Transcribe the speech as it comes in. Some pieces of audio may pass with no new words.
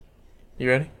You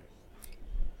ready?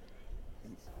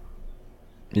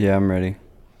 Yeah, I'm ready.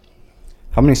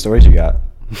 How many stories you got?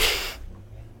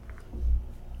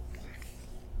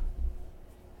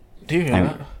 Do you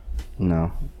got?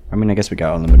 No. I mean, I guess we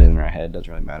got unlimited in our head.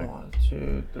 Doesn't really matter. 1,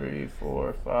 2, 3,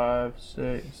 4, 5,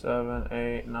 6, 7,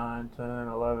 8, 9, 10,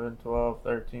 11, 12,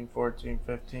 13, 14,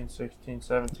 15, 16,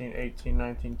 17, 18,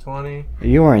 19, 20.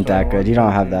 You weren't that good. You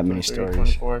don't have that many stories.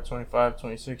 24, 25,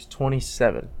 26,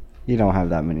 27. You don't have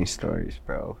that many stories,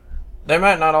 bro. They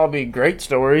might not all be great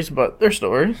stories, but they're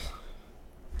stories.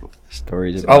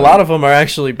 Stories. A lot of them are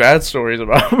actually bad stories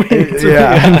about me.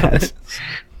 Yeah.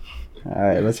 All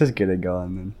right, let's just get it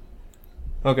going then.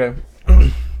 Okay.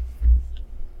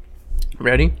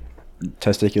 Ready?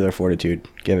 Testicular fortitude.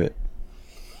 Give it.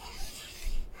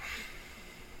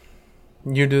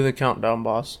 You do the countdown,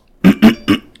 boss.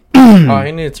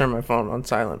 I need to turn my phone on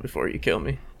silent before you kill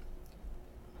me.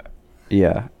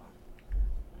 Yeah.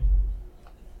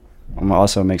 I'm gonna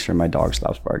also make sure my dog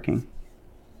stops barking.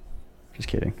 Just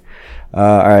kidding. All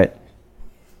right.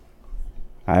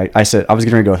 I said I was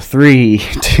gonna go 3,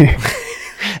 2,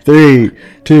 3,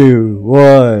 2,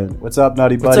 1. What's up,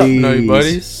 Nutty Buddies? What's up, Nutty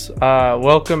Buddies?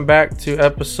 Welcome back to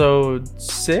episode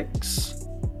 6.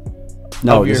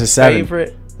 No, this is 7.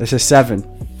 Favorite... This is 7.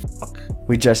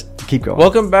 We just keep going.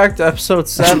 Welcome back to episode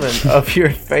 7 of your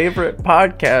favorite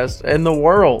podcast in the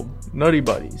world, Nutty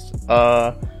Buddies.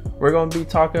 We're going to be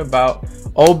talking about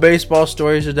old baseball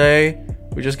stories today.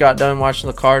 We just got done watching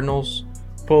the Cardinals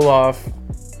pull off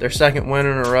their second win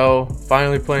in a row.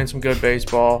 Finally playing some good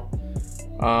baseball.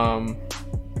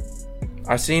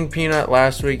 I seen Peanut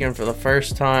last weekend for the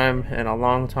first time in a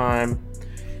long time.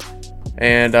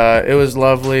 And it was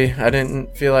lovely. I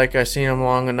didn't feel like I seen him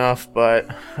long enough, but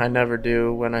I never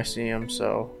do when I see him.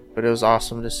 But it was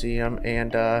awesome to see him.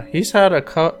 And he's had a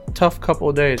tough couple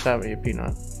of days, haven't you,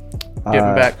 Peanut?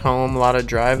 Getting back home, a lot of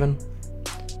driving.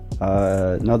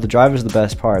 No, the drive is the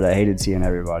best part. I hated seeing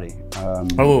everybody.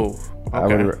 Okay.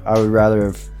 I would rather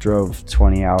have drove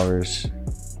 20 hours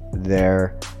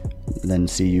there than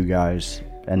see you guys,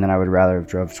 and then I would rather have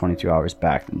drove 22 hours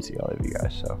back than see all of you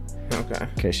guys. So, okay.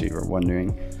 In case you were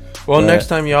wondering. Well, next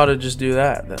time you ought to just do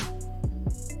that then.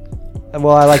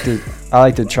 Well, I like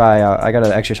to try out. I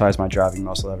gotta exercise my driving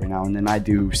muscle every now and then. I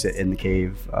do sit in the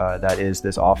cave that is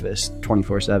this office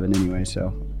 24/7 anyway.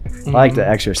 So I like to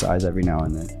exercise every now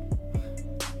and then.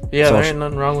 Yeah, there ain't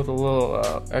nothing wrong with a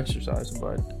little exercise,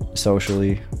 bud.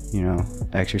 Socially,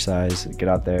 exercise, get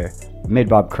out there. Made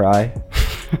Bob cry.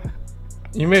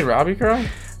 You made Robbie cry?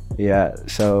 Yeah,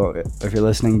 so if you're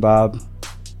listening, Bob,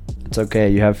 it's okay.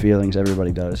 You have feelings.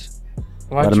 Everybody does.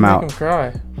 Why'd you make him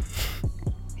cry?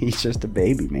 He's just a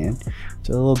baby, man. Just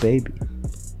a little baby.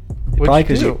 What'd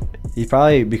you do? He's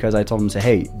probably because I told him to say,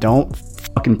 hey, don't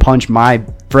fucking punch my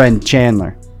friend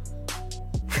Chandler.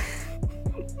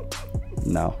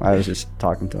 No, I was just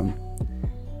talking to him.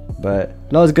 But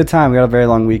no, it was a good time. We got a very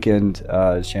long weekend,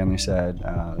 as Chandler said.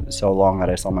 So long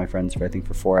that I saw my friends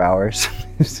for 4 hours.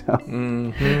 So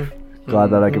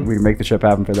glad that we could make the trip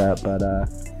happen for that.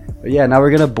 But yeah, now we're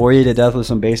gonna bore you to death with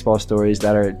some baseball stories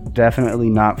that are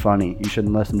definitely not funny. You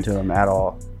shouldn't listen to them at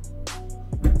all.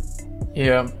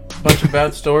 Yeah, bunch of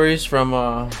bad stories from.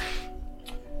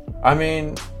 I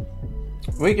mean,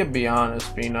 we could be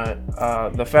honest, Peanut.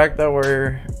 The fact that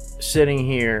we're sitting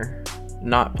here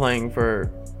not playing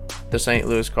for the St.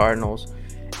 Louis Cardinals,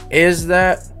 is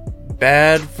that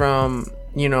bad from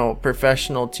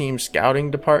professional team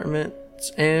scouting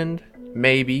department's end?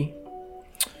 Maybe,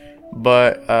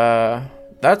 but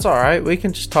that's all right. We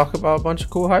can just talk about a bunch of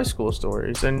cool high school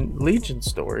stories and Legion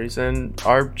stories and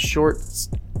our short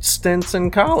stints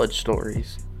in college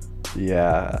stories.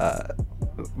 Yeah,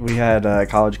 we had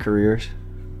college careers.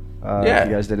 Yeah. If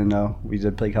you guys didn't know, we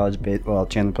did play college baseball. Well,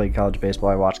 Chandler played college baseball.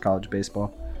 I watched college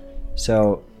baseball.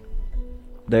 So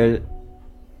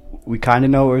we kind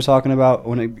of know what we're talking about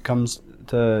when it comes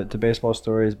to baseball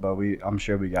stories, but I'm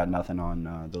sure we got nothing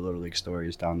on the Little League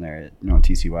stories down there.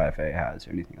 TCYFA has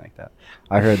or anything like that.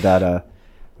 I heard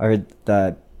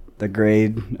that the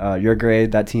grade, your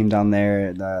grade, that team down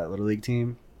there, the Little League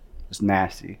team, was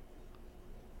nasty.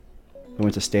 They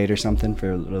went to state or something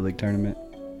for a Little League tournament.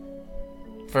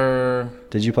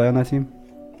 Did you play on that team?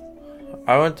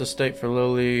 I went to state for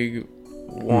Little League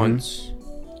once.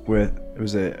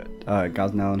 Was it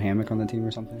Gosnell and Hammock on the team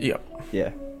or something? Yep.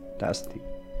 Yeah, that's the team.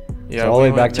 Yeah, so all the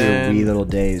way back to your wee little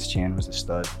days, Chan was a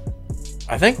stud.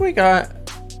 I think we might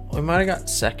have got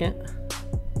second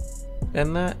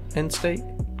in state.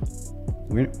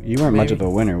 You weren't much of a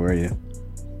winner, were you?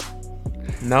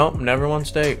 Nope, never won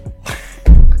state.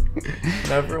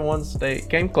 Never won state.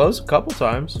 Came close a couple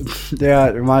times.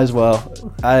 Yeah, might as well.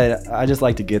 I just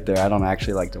like to get there. I don't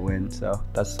actually like to win, so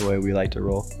that's the way we like to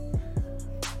roll.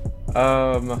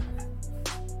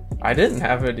 I didn't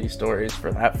have any stories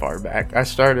for that far back. I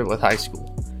started with high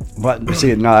school. But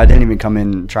see, no, I didn't even come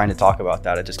in trying to talk about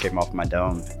that. It just came off my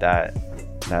dome.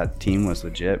 That team was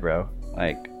legit, bro.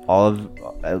 Like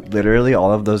literally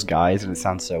all of those guys, and it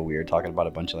sounds so weird talking about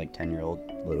a bunch of like 10-year-old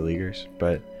little leaguers,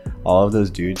 but all of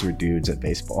those dudes were dudes at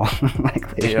baseball.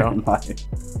 Like later in life.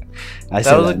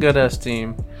 That was a good ass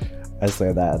team. I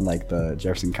say that in like the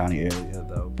Jefferson County area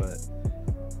though, but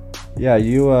yeah,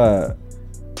 so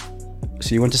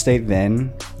you went to state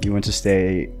then. You went to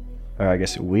state, or I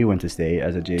guess we went to state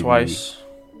as a JV. Twice.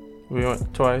 We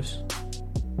went twice.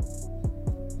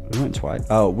 We went twice.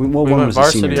 Oh, we went was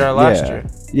varsity our last year.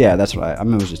 Yeah, that's right. I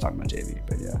was just talking about JV,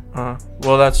 but yeah.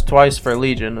 Well, that's twice for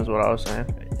Legion, is what I was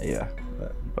saying. Yeah.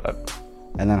 But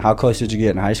and then, how close did you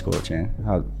get in high school, Chan?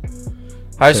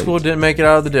 High school didn't make it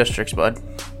out of the districts, bud.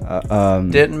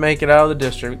 Didn't make it out of the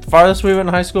district. The farthest we went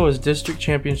in high school was district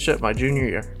championship my junior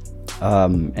year.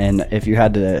 And if you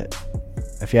had to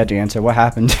answer, what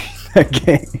happened in that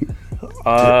game?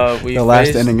 The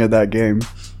last inning of that game,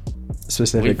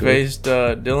 specifically. We faced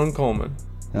Dylan Coleman.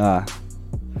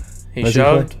 He Does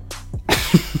shoved.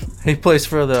 He plays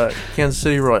for the Kansas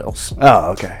City Royals.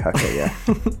 Oh, okay, yeah.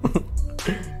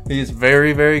 He's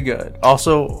very, very good.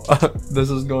 Also, this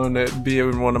is going to be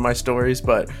in one of my stories,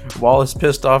 but Wallace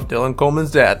pissed off Dylan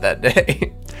Coleman's dad that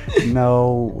day.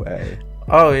 No way.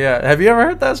 Oh yeah, have you ever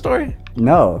heard that story?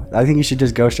 No, I think you should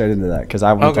just go straight into that because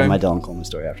I want to tell my Dylan Coleman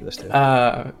story after this too.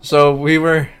 So we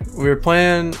were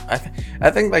playing. I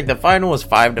think like the final was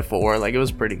 5-4. Like it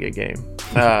was a pretty good game.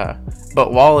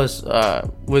 But Wallace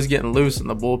was getting loose in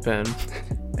the bullpen,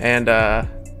 and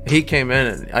he came in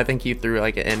and I think he threw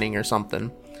like an inning or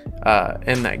something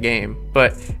in that game.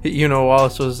 But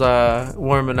Wallace was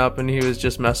warming up and he was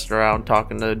just messing around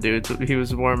talking to the dudes he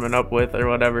was warming up with or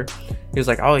whatever. He was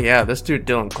like, "Oh yeah, this dude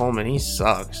Dylan Coleman, he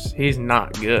sucks. He's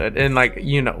not good." And like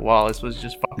Wallace was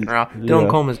just fucking around. Dylan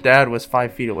Coleman's dad was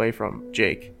 5 feet away from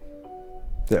Jake.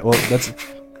 Yeah, well,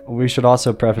 we should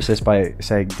also preface this by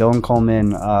saying Dylan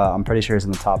Coleman, I'm pretty sure is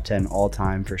in the top 10 all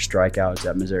time for strikeouts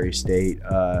at Missouri State.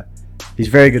 He's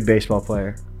a very good baseball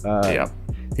player. Yeah.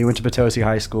 He went to Potosi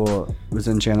High School, was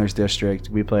in Chandler's district.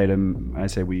 We played him. I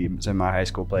say we, in my high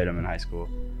school, played him in high school.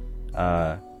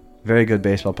 Very good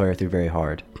baseball player, threw very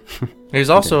hard. He was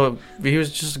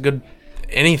just a good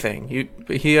anything. He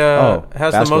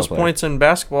has the most points in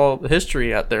basketball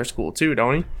history at their school too,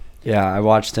 don't he? Yeah, I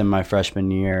watched him my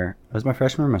freshman year. Was my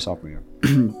freshman or my sophomore year?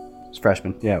 It was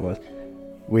freshman. Yeah, it was.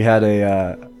 We had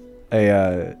a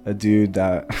dude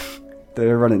that they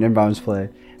were running inbounds play,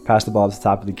 passed the ball to the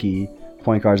top of the key.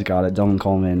 Point guard's got it. Dylan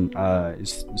Coleman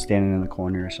is standing in the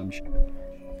corner or some shit.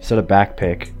 Set a back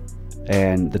pick,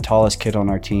 and the tallest kid on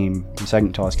our team, the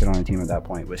second tallest kid on our team at that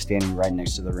point, was standing right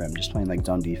next to the rim, just playing like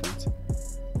zone defense.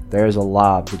 There's a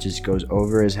lob that just goes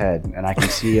over his head, and I can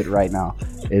see it right now.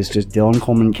 It's just Dylan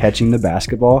Coleman catching the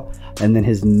basketball, and then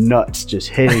his nuts just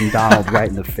hitting Donald right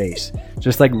in the face.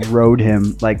 Just like rode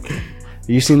him. Like,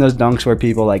 you seen those dunks where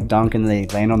people like dunk and they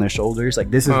land on their shoulders? Like,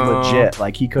 this is legit.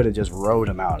 Like, he could have just rode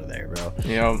him out of there, bro.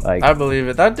 Yeah, like, I believe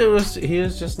it. That dude was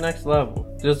just next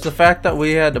level. Just the fact that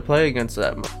we had to play against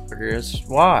that motherfucker is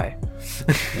why.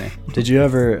 Yeah. Did you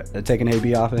ever take an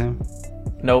AB off of him?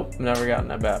 Nope, never gotten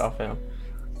that bad off him.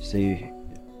 See,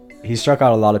 he struck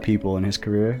out a lot of people in his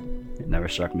career. It never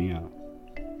struck me out.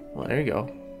 Well, there you go.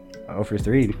 0 for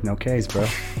 3, no Ks, bro.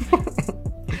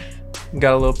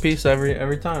 Got a little piece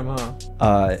every time, huh?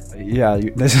 Yeah.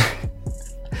 This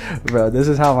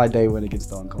is how my day went against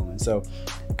Dylan Coleman. So,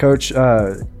 coach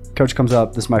comes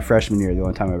up. This is my freshman year. The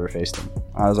only time I ever faced him.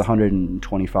 I was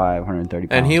 125, 130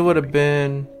 pounds. And he would have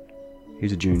been.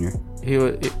 He's a junior.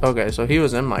 Okay, so he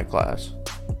was in my class.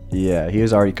 Yeah, he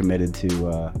was already committed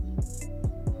to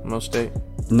Most State.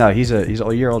 No, he's a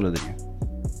year older than you.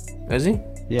 Is he?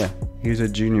 Yeah, he was a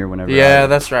junior whenever. Yeah,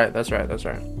 that's right.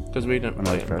 Because we didn't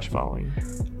play much following.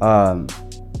 But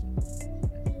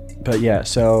yeah,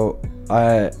 so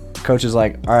coach is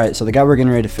like, all right, so the guy we're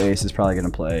getting ready to face is probably going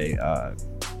to play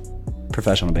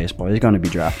professional baseball. He's going to be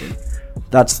drafted.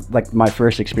 That's like my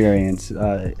first experience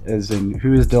is in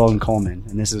who is Dylan Coleman,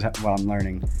 and this is what I'm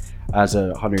learning as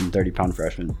a 130-pound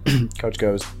freshman. Coach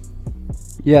goes,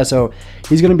 yeah, so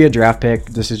he's going to be a draft pick.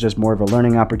 This is just more of a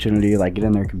learning opportunity. Like, get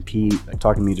in there, compete. Like,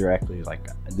 talking to me directly. Like,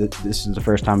 this is the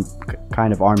first time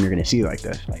kind of arm you're going to see like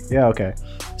this. Like, yeah, okay.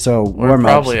 So Or warm-ups.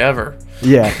 probably ever.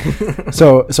 Yeah.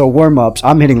 So warm-ups.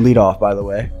 I'm hitting leadoff, by the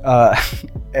way,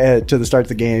 to the start of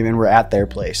the game, and we're at their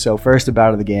place. So first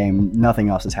about of the game, nothing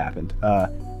else has happened.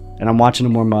 And I'm watching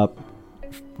them warm up.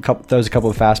 Throws a couple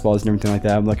of fastballs and everything like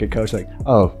that. I'm looking at coach like,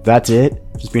 oh, that's it?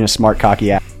 Just being a smart,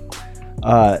 cocky ass.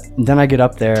 Then I get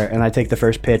up there and I take the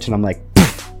first pitch and I'm like,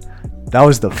 that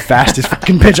was the fastest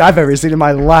fucking pitch I've ever seen in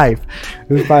my life.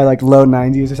 It was probably like low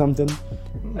 90s or something.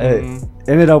 It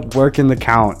ended up working the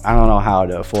count. I don't know how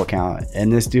to full count.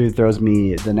 And this dude throws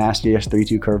me the nastiest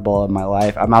 3-2 curveball of my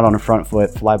life. I'm out on a front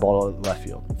foot, fly ball to the left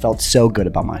field. Felt so good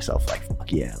about myself. Like,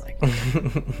 fuck yeah. Like,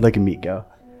 look at me go.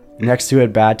 Next two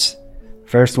at bats.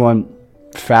 First one,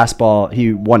 fastball.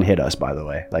 He one hit us, by the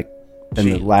way. Like, and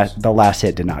the last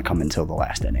hit did not come until the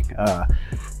last inning.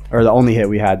 Or the only hit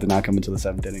we had did not come until the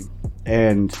 7th inning.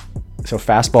 And so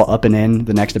fastball up and in.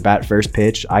 The next at bat, first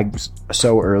pitch. I was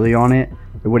so early on it,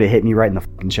 it would have hit me right in the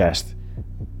fucking chest.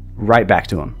 Right back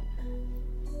to him.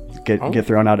 Get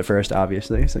thrown out at first,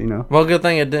 obviously. So Well, good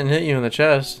thing it didn't hit you in the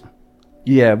chest.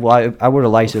 Yeah, well, I would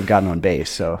have liked to have gotten on base,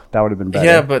 so that would have been better.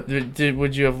 Yeah, but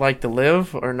would you have liked to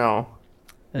live or no?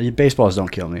 Baseballs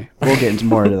don't kill me. We'll get into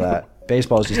more into that.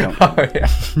 Baseballs just don't kill me. Yeah.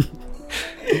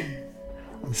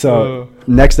 So,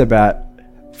 next at bat,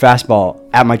 fastball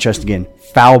at my chest again.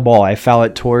 Foul ball. I foul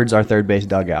it towards our third base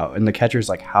dugout. And the catcher's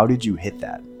like, how did you hit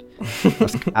that?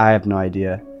 I have no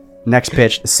idea. Next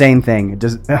pitch, same thing.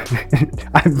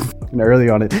 I'm early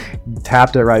on it.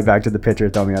 Tapped it right back to the pitcher,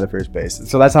 throwing me out of first base.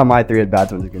 So that's how my 3 at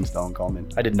bats went against Stone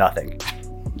Coleman. I did nothing.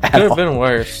 Could have been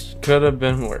worse. Could have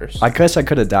been worse. I guess I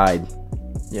could have died.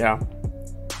 Yeah.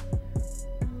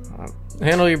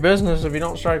 Handle your business. If you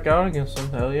don't strike out against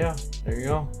them, hell yeah. There you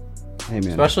go. Hey, man.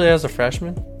 Especially as a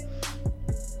freshman.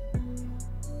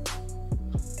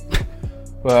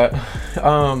 But,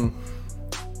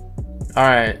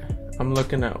 alright. I'm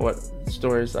looking at what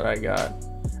stories that I got.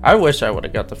 I wish I would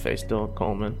have got to face Dylan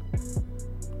Coleman.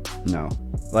 No.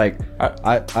 Like,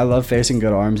 I love facing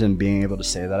good arms and being able to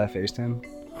say that I faced him.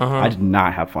 I did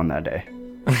not have fun that day.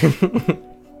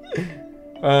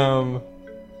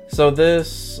 So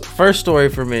this first story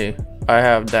for me I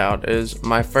have down is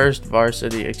my first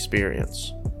varsity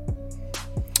experience.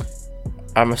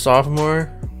 I'm a sophomore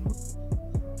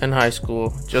in high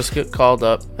school, just get called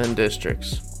up in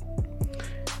districts.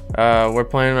 We're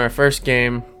playing our first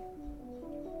game,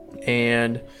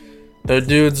 and the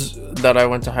dudes that I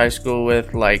went to high school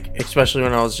with, like, especially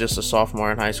when I was just a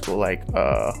sophomore in high school, like,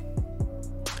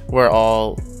 we're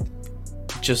all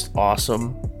just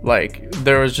awesome. Like,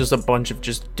 there was just a bunch of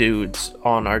just dudes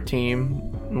on our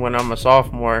team. When I'm a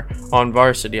sophomore on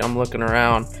varsity, I'm looking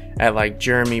around at, like,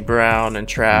 Jeremy Brown and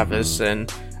Travis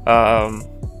and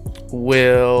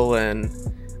Will and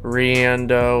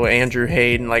Riendo, Andrew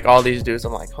Hayden, like, all these dudes.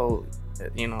 I'm like, holy,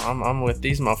 I'm with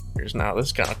these motherfuckers now. This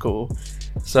is kind of cool.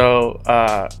 So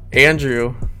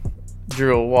Andrew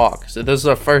drew a walk. So this is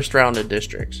the first round of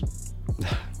districts,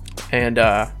 and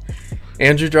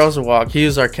Andrew draws a walk. He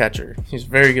is our catcher. He's a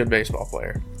very good baseball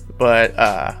player, but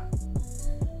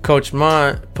Coach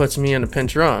Mont puts me in a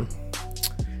pinch run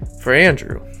for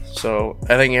Andrew. So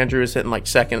I think Andrew was hitting like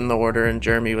second in the order and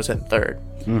Jeremy was hitting third.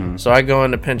 So I go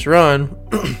into pinch run.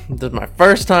 This is my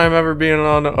first time ever being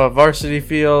on a varsity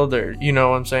field, or you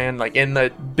know what I'm saying, like in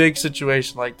the big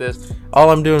situation like this. All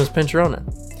I'm doing is pinch running.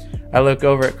 I look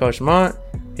over at Coach Mont.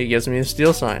 He gives me a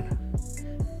steal sign.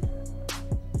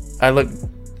 I look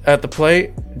at the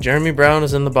plate. Jeremy Brown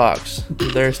is in the box.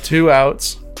 There's 2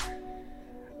 outs,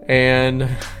 and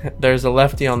there's a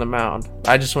lefty on the mound.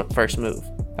 I just went first move.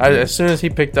 As soon as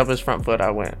he picked up his front foot, I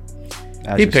went.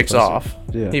 He picks off.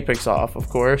 Yeah. He picks off, of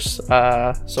course.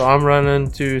 So I'm running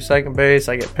to second base.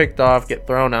 I get picked off, get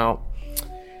thrown out.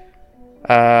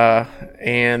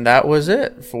 And that was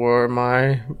it for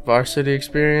my varsity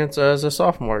experience as a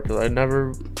sophomore, because I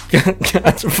never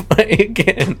got to play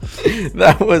again.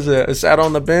 That was it. I sat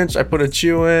on the bench. I put a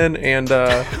chew in and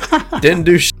didn't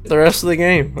do shit the rest of the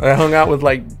game. I hung out with,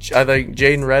 like, I think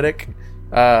Jaden Reddick.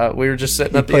 We were just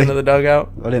sitting at the end of the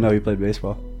dugout. I didn't know he played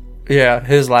baseball. Yeah,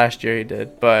 his last year he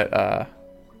did. But,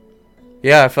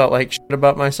 yeah, I felt like shit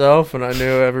about myself, and I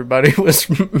knew everybody was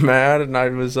mad, and I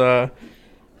was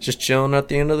just chilling at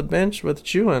the end of the bench with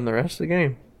chewing the rest of the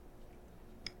game.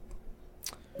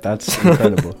 That's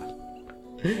incredible.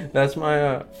 That's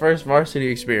my first varsity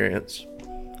experience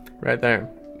right there.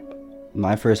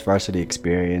 My first varsity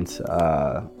experience,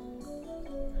 I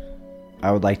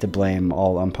would like to blame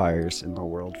all umpires in the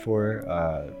world for,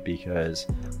 because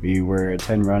we were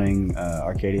 10 running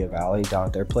Arcadia Valley down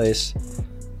at their place.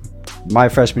 My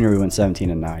freshman year we went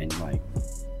 17-9. Like,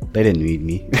 they didn't need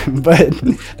me, but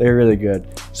they were really good.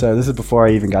 So this is before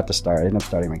I even got to start. I ended up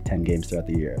starting like 10 games throughout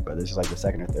the year, but this is like the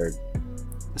second or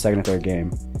third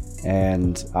game.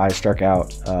 And I struck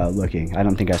out looking. I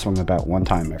don't think I swung the bat one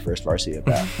time my first varsity at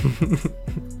bat.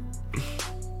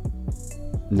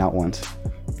 Not once.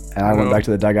 And I went back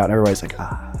to the dugout and everybody's like,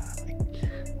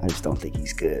 I just don't think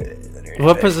he's good.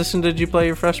 What position did you play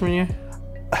your freshman year?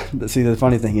 See, the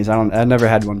funny thing is I never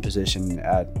had one position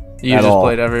at You at just all.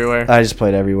 played everywhere? I just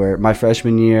played everywhere. My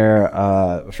freshman year,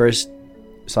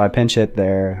 so I pinch hit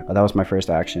there. That was my first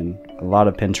action. A lot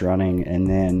of pinch running. And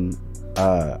then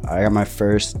I got my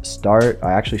first start.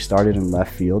 I actually started in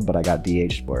left field, but I got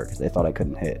DH'd for it because they thought I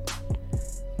couldn't hit.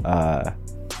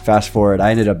 Fast forward,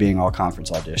 I ended up being all conference,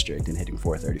 all district, and hitting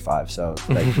 435. So,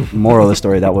 like, moral of the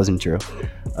story, that wasn't true.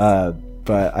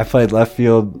 But I played left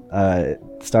field,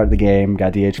 started the game,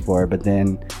 got DH for it. But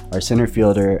then our center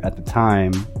fielder at the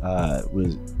time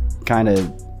was kind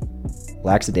of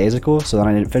lackadaisical. So then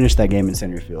I didn't finish that game in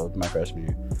center field my freshman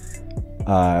year.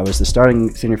 I was the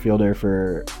starting center fielder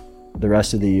for the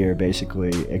rest of the year,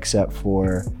 basically, except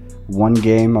for one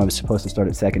game I was supposed to start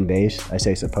at second base. I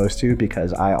say supposed to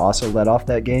because I also led off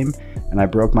that game, and I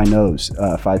broke my nose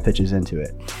 5 pitches into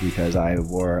it because I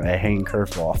wore a hanging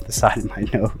curveball off the side of my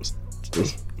nose.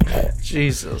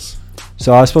 Jesus.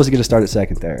 So I was supposed to get a start at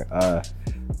second there.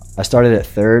 I started at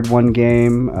third one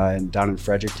game down in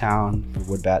Fredericktown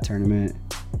for Wood Bat tournament.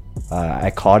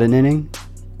 I caught an inning.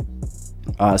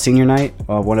 Senior night,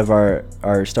 one of our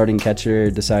starting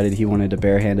catcher decided he wanted to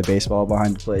barehand a baseball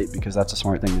behind the plate because that's a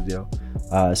smart thing to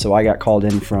do. So I got called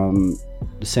in from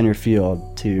the center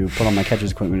field to put on my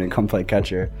catcher's equipment and come play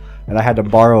catcher. And I had to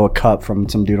borrow a cup from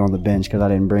some dude on the bench because I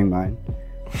didn't bring mine.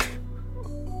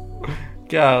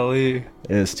 Golly.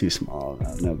 It was too small.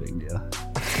 No big deal.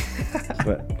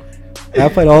 But I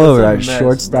played all over. I was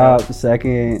shortstop,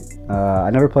 second. I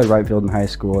never played right field in high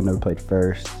school. I never played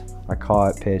first. I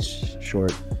caught, pitched,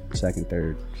 short, second,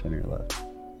 third, center, left.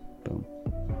 Boom.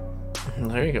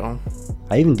 There you go.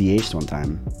 I even DH'd one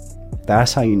time.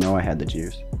 That's how you know I had the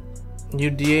juice. You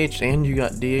DH'd and you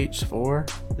got DH'd for?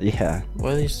 Yeah.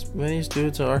 What are these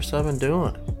dudes at R7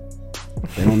 doing?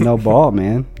 They don't know ball,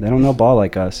 man. They don't know ball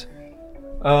like us.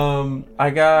 I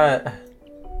got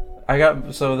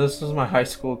so this is my high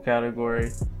school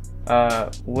category.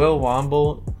 Will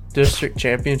Womble District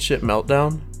Championship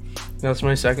Meltdown. That's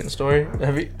my second story.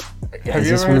 Have you Is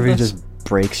this ever whenever heard he this? just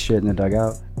breaks shit in the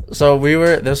dugout? So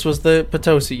this was the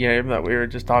Potosi game that we were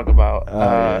just talking about.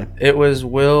 Yeah. It was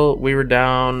Will, we were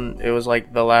down, it was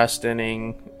like the last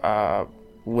inning.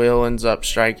 Will ends up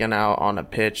striking out on a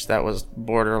pitch that was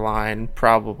borderline,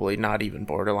 probably not even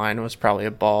borderline, it was probably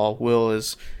a ball. Will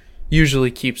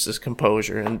usually keeps his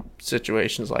composure in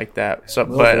situations like that. So,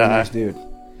 Will's but a nice dude.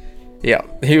 yeah,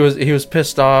 he was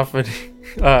pissed off, and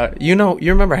you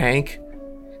remember Hank?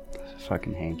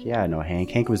 Fucking Hank. Yeah, I know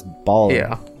Hank. Hank was balling.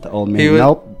 Yeah. The old man.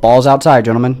 Nope. Ball's outside,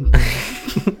 gentlemen.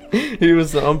 He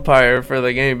was the umpire for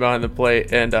the game behind the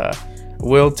plate, and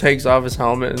Will takes off his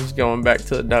helmet and is going back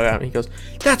to the dugout, and he goes,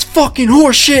 "That's fucking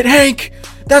horseshit, Hank!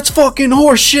 That's fucking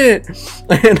horseshit!"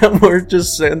 And we're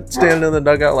just standing in the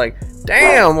dugout like,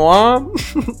 "Damn, Wom!"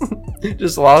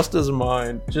 Just lost his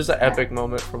mind. Just an epic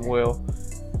moment from Will.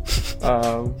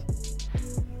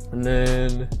 And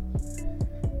then,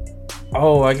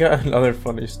 I got another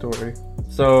funny story.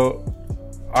 So,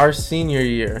 our senior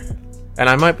year, and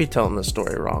I might be telling this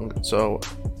story wrong, so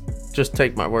just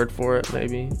take my word for it,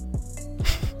 maybe.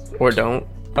 Or don't.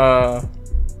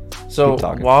 So,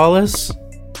 Wallace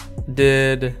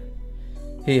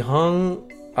he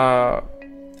hung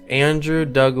Andrew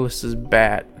Douglas's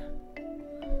bat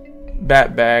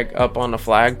bag up on a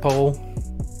flagpole.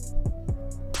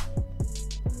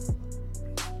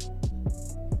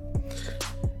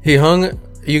 He hung.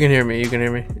 You can hear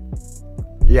me.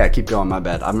 Yeah, keep going. My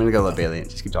bad. I'm gonna go let Bailey in.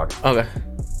 Just keep talking. Okay.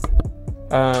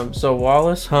 So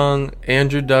Wallace hung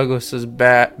Andrew Douglas's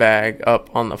bat bag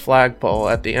up on the flagpole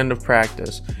at the end of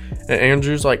practice, and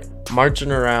Andrew's like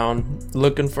marching around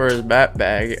looking for his bat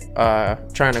bag,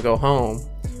 trying to go home,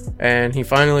 and he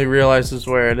finally realizes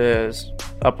where it is,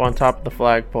 up on top of the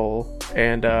flagpole,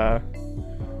 and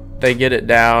they get it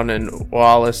down, and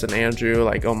Wallace and Andrew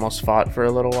like almost fought for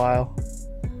a little while.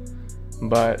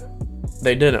 But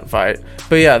they didn't fight.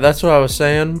 But yeah, that's what I was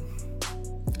saying.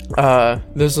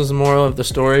 This is the moral of the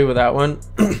story with that one.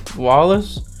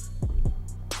 Wallace,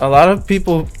 a lot of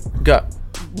people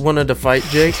wanted to fight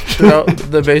Jake throughout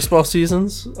the baseball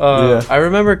seasons. Yeah. I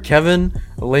remember Kevin,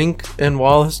 Link, and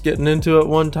Wallace getting into it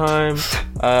one time.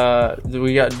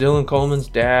 We got Dylan Coleman's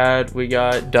dad. We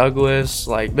got Douglas.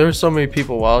 Like, there were so many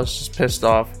people Wallace just pissed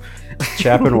off.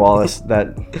 Chap and Wallace,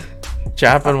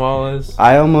 Chap and Wallace.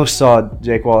 I almost saw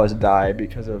Jake Wallace die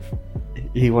because of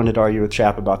he wanted to argue with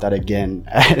Chap about that again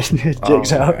at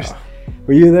Jake's house. Yeah.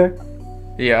 Were you there?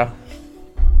 Yeah.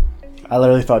 I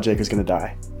literally thought Jake was gonna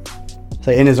die. It's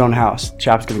like in his own house,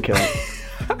 Chap's gonna kill him.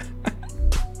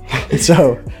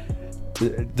 So,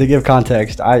 to give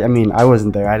context, I mean, I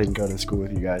wasn't there. I didn't go to school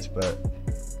with you guys, but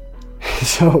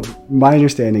so my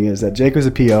understanding is that Jake was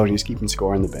a PO and he's keeping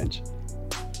score on the bench.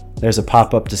 There's a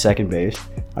pop up to second base.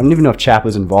 I don't even know if Chap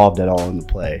was involved at all in the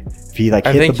play. If he like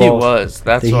hit the ball, he was.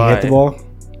 That's did why. He hit the ball.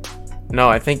 No,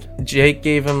 I think Jake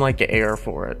gave him like an air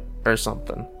for it or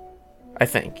something. I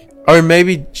think, or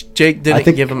maybe Jake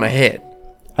didn't give him a hit.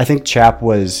 I think Chap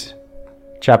was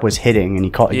hitting and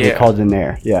he called it in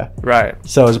there. Yeah. Right.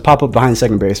 So it was a pop up behind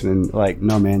second baseman, like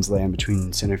no man's land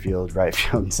between center field, right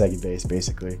field, and second base,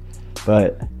 basically.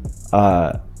 But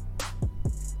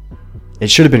it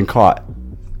should have been caught.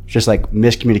 Just like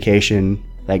miscommunication,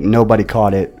 like nobody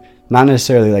caught it. Not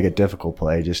necessarily like a difficult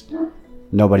play, just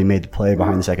nobody made the play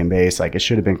behind second base. Like it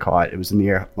should have been caught. It was in the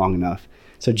air long enough.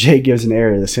 So Jake gives an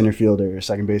error to the center fielder or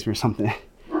second baseman or something.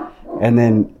 And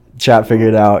then Chap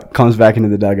figured it out, comes back into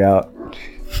the dugout.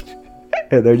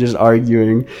 And they're just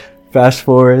arguing. Fast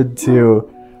forward to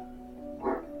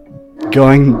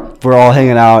we're all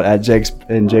hanging out at Jake's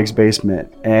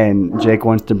basement, and Jake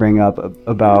wants to bring up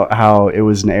about how it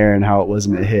was an error and how it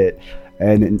wasn't a hit.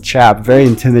 And Chap, very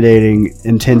intimidating,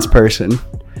 intense person,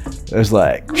 was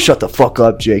like, "Shut the fuck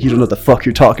up, Jake. You don't know what the fuck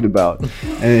you're talking about."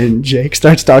 And Jake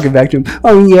starts talking back to him.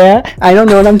 "Oh yeah, I don't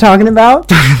know what I'm talking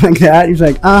about." Like that. He's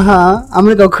like, "I'm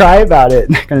gonna go cry about it."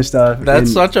 That kind of stuff.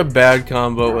 That's such a bad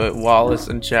combo with Wallace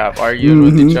and Chap arguing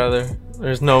with each other.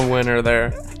 There's no winner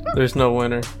there. There's no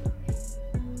winner.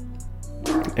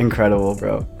 Incredible,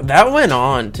 bro. That went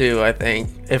on too, I think,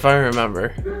 if I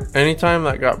remember. Anytime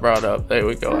that got brought up, they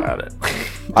would go at it.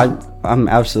 I'm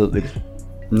absolutely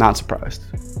not surprised.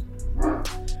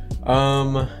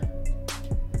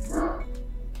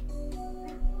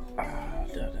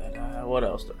 What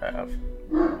else do I have?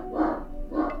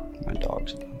 My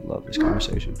dogs love this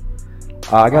conversation.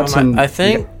 I got some. I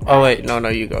think. Oh wait, no,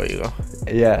 you go.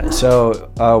 Yeah,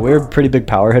 so we were pretty big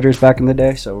power hitters back in the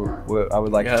day. So I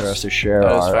would like for us to share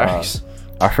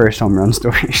our first home run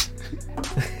stories.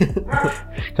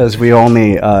 Because we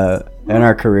only in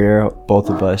our career, both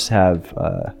of us have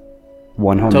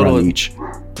one home run each.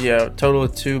 Yeah, total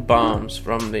of 2 bombs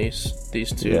from these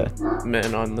two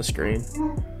men on the screen.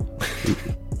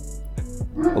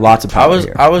 Lots of power.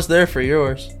 I was there for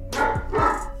yours.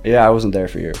 Yeah, I wasn't there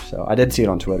for yours, so I did see it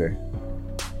on Twitter.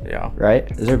 Yeah. Right?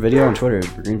 Is there a video on Twitter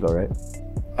for Greenville, right?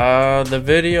 The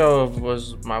video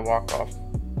was my walk-off.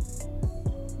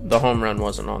 The home run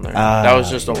wasn't on there. That was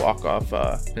just a walk-off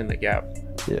in the gap.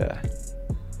 Yeah.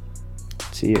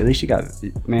 See, at least you got...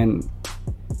 Man,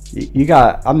 you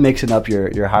got... I'm mixing up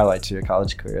your highlights of your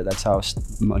college career. That's how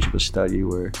much of a stud you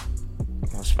were.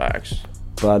 That's facts.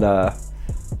 But,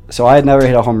 so I had never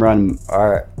hit a home run.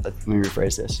 Let me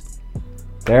rephrase this.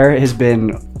 There has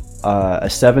been a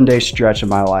 7-day stretch of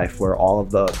my life where all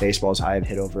of the baseballs I have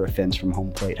hit over a fence from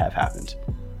home plate have happened.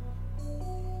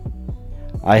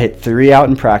 I hit 3 out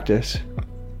in practice,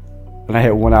 and I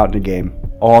hit 1 out in a game.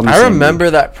 All in the same remember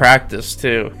game. That practice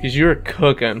too, because you were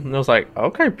cooking. And I was like,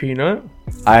 okay, Peanut.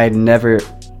 I never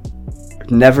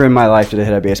in my life did I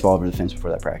hit a baseball over the fence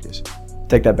before that practice.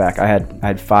 Take that back. I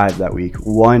had 5 that week.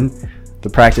 1,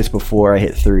 the practice before I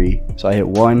hit 3. So I hit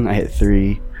 1, I hit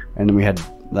 3. And then we had,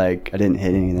 I didn't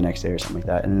hit any the next day or something like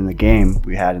that. And then the game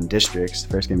we had in districts,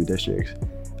 first game of districts,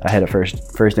 I had a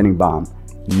first inning bomb.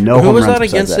 No home runs. Who was that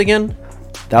against again?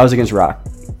 That was against Rock.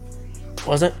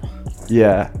 Was it?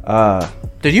 Yeah.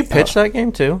 Did you pitch that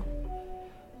game too?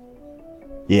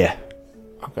 Yeah.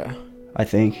 Okay. I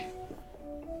think.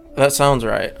 That sounds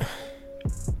right.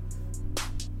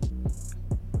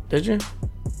 Did you?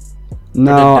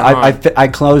 No, I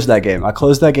closed that game. I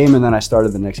closed that game and then I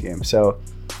started the next game. So,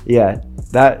 yeah,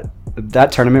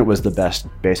 that tournament was the best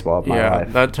baseball of my life.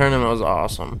 Yeah, that tournament was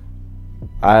awesome.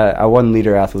 I won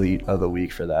leader athlete of the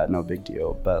week for that. No big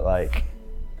deal. But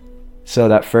so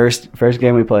that first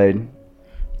game we played,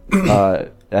 I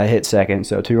hit second.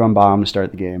 So 2-run bomb to start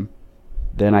the game.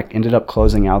 Then I ended up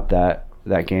closing out that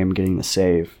game, getting the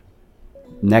save.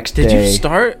 Next day. Did you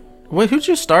start? Wait, who'd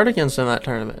you start against in that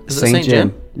tournament? Is it St.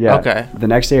 Jim? Yeah. Okay. The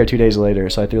next day or 2 days later,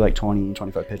 so I threw 20,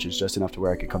 25 pitches, just enough to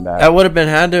where I could come back. That would have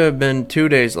had to have been 2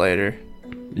 days later.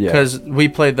 Yeah. Because we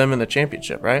played them in the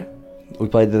championship, right? We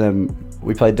played them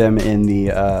in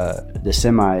the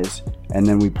semis, and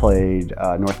then we played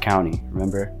North County.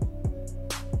 Remember?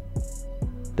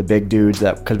 the big dudes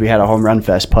that because we had a home run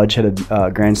fest. Pudge hit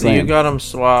a grand slam. You got them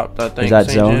swapped. I think that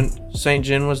zone? St.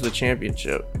 John was the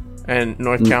championship, and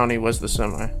North County was the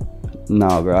semi.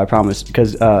 No, bro, I promise.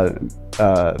 Because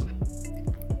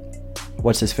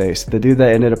what's his face? The dude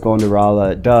that ended up going to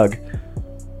Rolla, Don,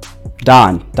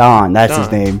 that's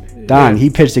his name. Don, he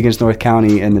pitched against North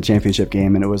County in the championship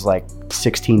game, and it was like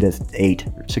 16-8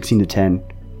 or 16-10.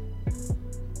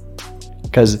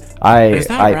 Because Is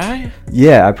that right?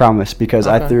 Yeah, I promise. Because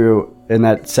Okay. I threw in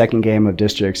that second game of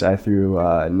districts, I threw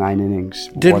 9 innings.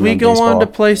 Did we go baseball. on to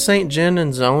play St. John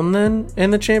in zone then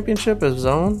in the championship as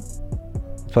zone?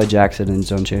 Play Jackson in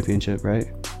zone championship,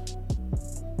 right?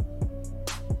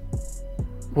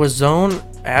 Was zone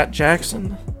at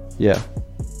Jackson? Yeah.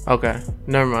 Okay,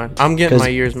 never mind. I'm getting my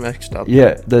years mixed up.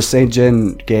 Yeah, the St.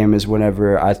 John game is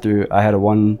whenever I had a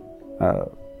one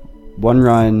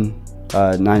run,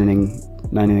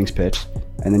 9 innings pitch,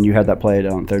 and then you had that play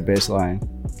on third base line,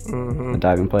 a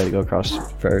diving play to go across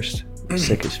first.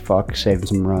 Sick as fuck, saving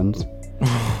some runs.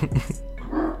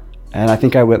 And I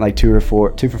think I went like 2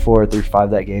 for 4 through 5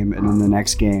 that game, and then the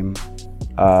next game,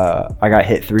 I got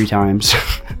hit 3 times,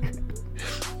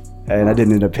 and I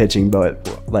didn't end up pitching, but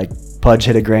like Pudge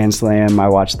hit a grand slam. I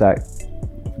watched that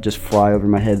just fly over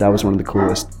my head. That was one of the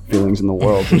coolest feelings in the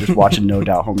world, to just watch a no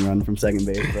doubt home run from second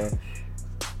base, bro.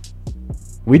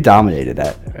 We dominated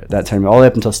that tournament all the way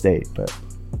up until state, but.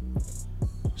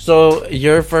 So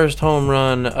your first home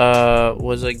run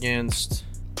was against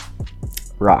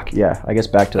Rock, yeah. I guess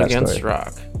back to that against story.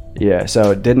 Rock. Yeah,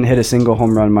 so didn't hit a single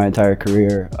home run my entire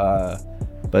career,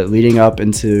 but leading up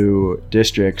into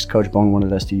districts, Coach Bone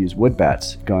wanted us to use wood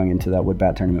bats going into that wood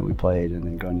bat tournament we played, and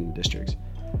then going into districts.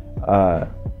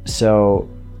 So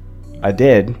I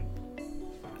did.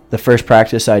 The first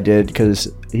practice I did,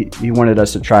 because he wanted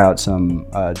us to try out some,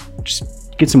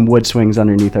 just get some wood swings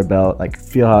underneath our belt, like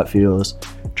feel how it feels,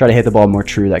 try to hit the ball more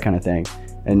true, that kind of thing.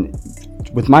 And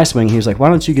with my swing, he was like, why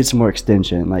don't you get some more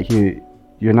extension? Like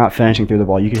you're not finishing through the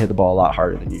ball. You can hit the ball a lot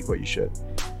harder than what you should.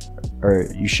 Or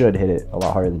you should hit it a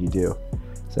lot harder than you do.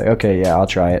 It's like, okay, yeah, I'll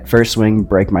try it. First swing,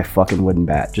 break my fucking wooden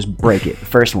bat. Just break it. The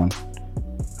first one.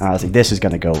 I was like, this is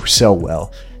going to go so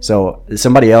well. So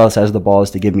somebody else has the balls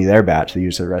to give me their bat to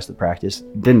use for the rest of the practice.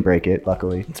 Didn't break it,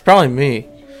 luckily. It's probably me.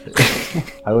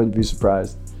 I wouldn't be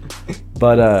surprised.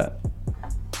 But,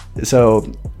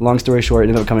 so long story short,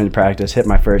 ended up coming to practice, hit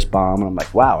my first bomb, and I'm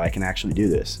like, wow, I can actually do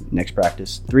this. Next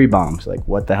practice, 3 bombs. Like,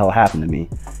 what the hell happened to me?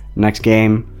 Next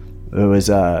game, it was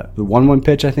the 1-1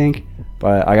 pitch, I think.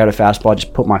 But I got a fastball,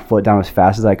 just put my foot down as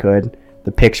fast as I could.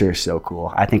 The picture is so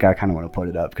cool. I think I kind of want to put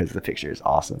it up because the picture is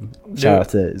awesome. Shout out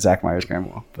to Zach Meyer's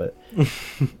grandma. But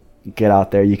get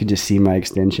out there. You can just see my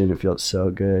extension. It feels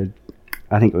so good.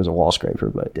 I think it was a wall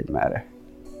scraper, but it didn't matter.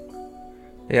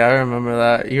 Yeah, I remember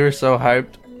that. You were so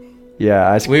hyped.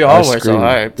 Yeah, we all were so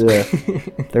hyped.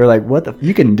 Yeah. They were like, what the?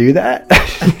 You can do that?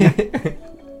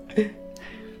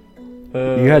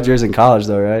 You had yours in college,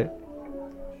 though, right?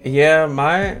 Yeah,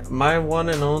 my one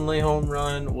and only home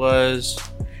run was...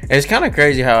 It's kind of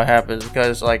crazy how it happens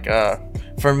because, like,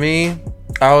 for me,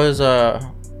 I was,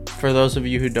 for those of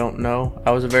you who don't know,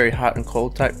 I was a very hot and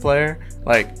cold type player.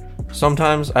 Like,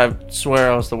 sometimes I swear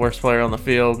I was the worst player on the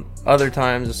field. Other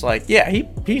times it's like, yeah,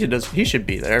 he should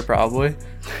be there probably.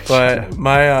 But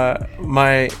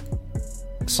my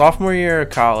sophomore year of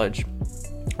college,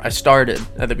 I started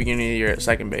at the beginning of the year at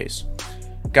second base.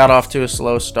 Got off to a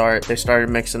slow start. They started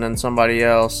mixing in somebody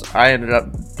else. I ended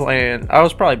up playing. I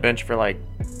was probably benched for like,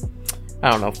 I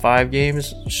don't know, 5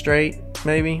 games straight,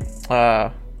 maybe.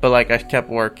 But like I kept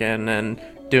working and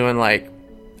doing like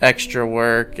extra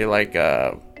work, like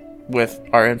with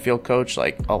our infield coach,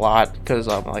 like a lot, because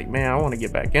I'm like, man, I want to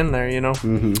get back in there, you know.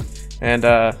 And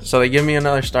so they give me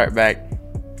another start back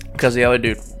because the other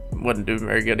dude wasn't doing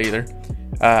very good either.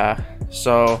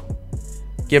 So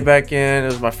get back in. It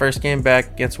was my first game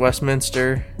back against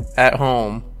Westminster at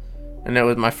home, and it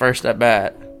was my first at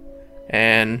bat.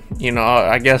 And you know,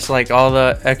 I guess like all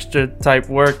the extra type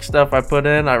work stuff I put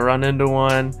in, I run into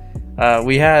one.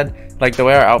 We had, like, the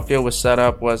way our outfield was set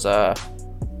up was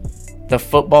the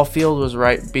football field was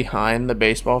right behind the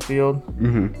baseball field.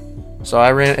 So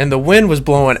I ran, and the wind was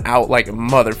blowing out like a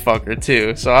motherfucker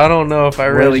too. So I don't know if I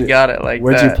really got it like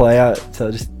where'd that. Where'd you play at? So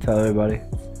just tell everybody.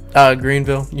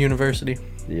 Greenville University.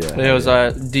 Yeah. It was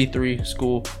a D3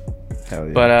 school. Hell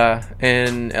yeah. But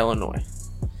in Illinois.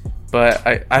 But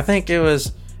I think it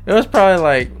was probably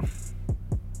like,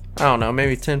 I don't know,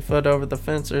 maybe 10 foot over the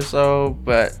fence or so.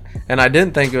 And I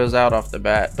didn't think it was out off the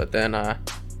bat, but then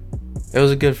it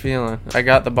was a good feeling. I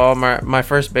got the ball. My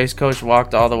first base coach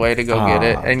walked all the way to go get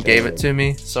it and gave it to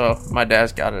me. So my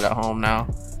dad's got it at home now.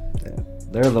 Yeah.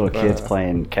 There were little kids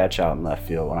playing catch out in left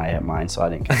field when I hit mine, so I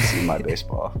didn't get to see my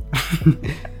baseball.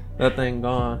 That thing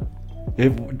gone.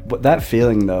 That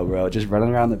feeling though, bro, just running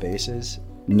around the bases.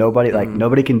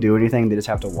 Nobody can do anything. They just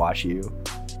have to watch you.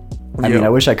 I mean, I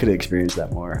wish I could have experienced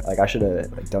that more. Like I should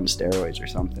have done steroids or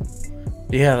something.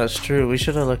 Yeah, that's true. We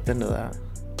should have looked into that.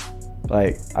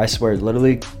 Like I swear,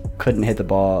 literally couldn't hit the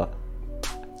ball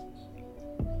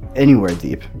anywhere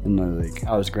deep in the league.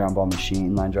 I was ground ball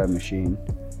machine, line drive machine.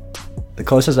 The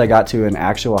closest I got to an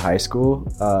actual high school,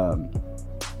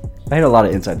 I had a lot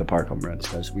of inside the park home runs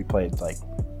because we played like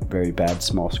very bad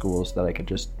small schools that I could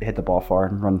just hit the ball far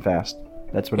and run fast.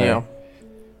 That's what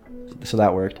so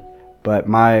that worked. But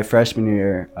my freshman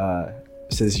year,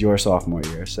 this is your sophomore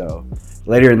year, so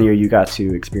later in the year you got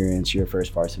to experience your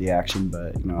first varsity action.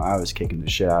 But I was kicking the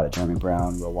shit out of Jeremy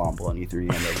Brown, Will Womble, and E3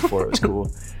 and before it was cool.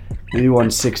 We won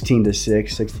 16-6,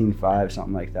 16-5,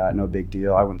 something like that. No big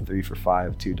deal. I went 3 for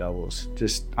 5, 2 doubles.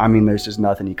 There's just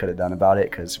nothing he could have done about it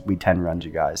because we 10 runs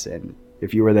you guys, and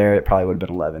if you were there, it probably would have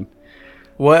been 11.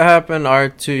 What happened our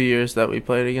 2 years that we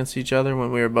played against each other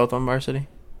when we were both on varsity?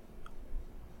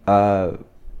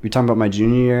 We talking about my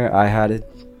junior year. I had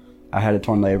a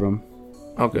torn labrum.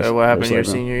 Okay, what happened your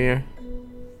senior year?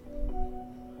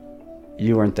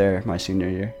 You weren't there my senior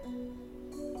year.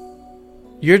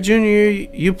 Your junior year,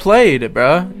 you played,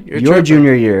 bro. Your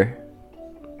junior year.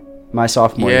 My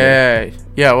sophomore year.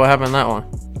 Yeah, what happened that one?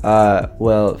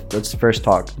 Well, let's first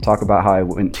talk about how I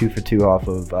went 2 for 2 off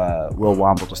of Will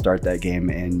Womble to start that game,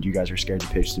 and you guys were scared to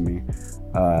pitch to me.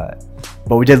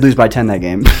 But we did lose by 10 that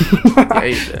game. Yeah,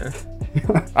 you did.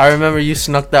 I remember you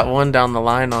snuck that one down the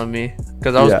line on me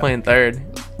because I was playing third.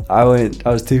 I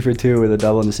was 2 for 2 with a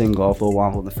double and a single off Will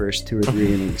Womble in the first 2 or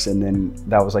 3 innings, and then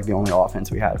that was like the only offense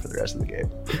we had for the rest of the game.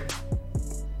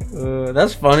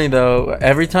 That's funny though.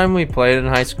 Every time we played in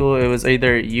high school, it was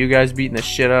either you guys beating the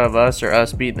shit out of us or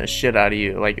us beating the shit out of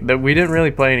you. Like we didn't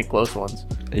really play any close ones.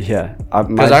 Yeah,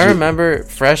 because I remember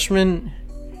freshman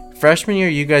year,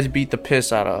 you guys beat the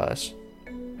piss out of us,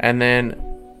 and then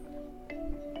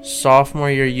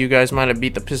sophomore year, you guys might have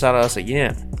beat the piss out of us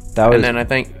again. And then I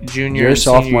think junior your and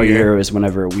sophomore senior year was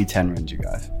whenever we 10 runs you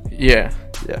guys. Yeah.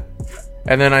 Yeah.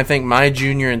 And then I think my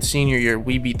junior and senior year,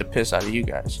 we beat the piss out of you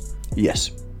guys.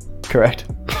 Yes. Correct.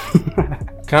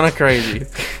 Kind of crazy.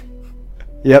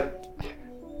 Yep.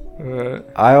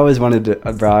 I always wanted to,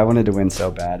 I wanted to win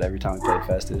so bad every time we played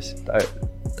Festus.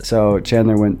 So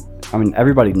Chandler went,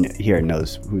 everybody here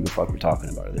knows who the fuck we're talking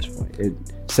about at this point.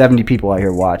 70 people out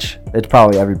here watch. It's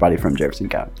probably everybody from Jefferson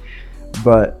County.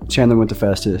 But Chandler went to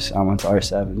Festus. I went to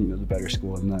R7, the better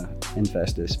school in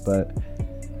Festus. But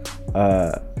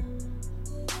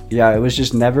yeah, it was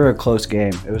just never a close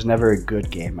game. It was never a good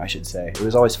game, I should say. It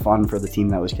was always fun for the team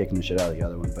that was kicking the shit out of the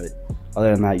other one. But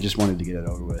other than that, you just wanted to get it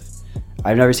over with.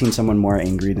 I've never seen someone more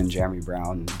angry than Jeremy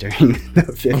Brown during the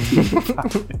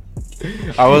 15.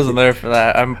 I wasn't there for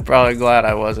that. I'm probably glad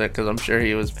I wasn't because I'm sure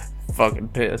he was fucking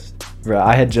pissed. Bro,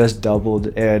 I had just doubled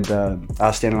and I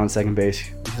was standing on second base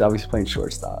because I was playing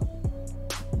shortstop.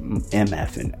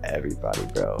 MFing everybody,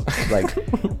 bro. Like,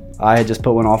 I had just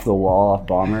put one off the wall off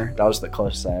bomber. That was the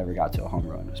closest I ever got to a home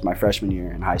run. It was my freshman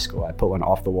year in high school. I put one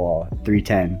off the wall,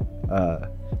 310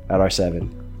 at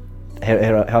R7. Hit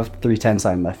a 310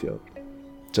 sign left field.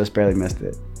 Just barely missed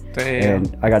it. Damn.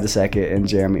 And I got the second, and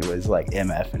Jeremy was like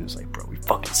MF, and it was like, bro, we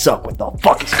fucking suck. What the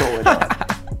fuck is going on?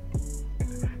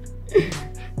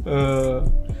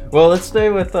 Well, let's stay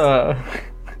with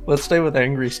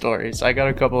angry stories. I got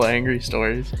a couple of angry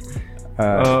stories.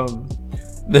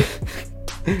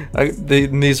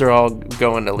 These are all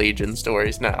going to Legion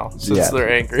stories now since they're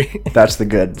angry. That's where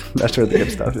the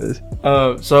good stuff is.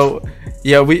 So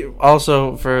yeah, we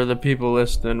also, for the people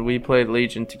listening, we played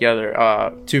Legion together.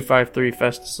 253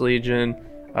 Festus Legion,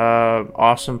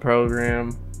 awesome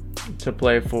program to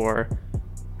play for.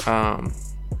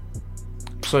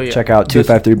 So yeah, check out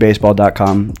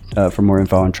 253baseball.com for more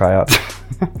info on tryouts.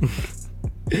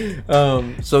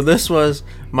 So this was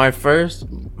my first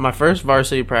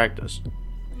varsity practice.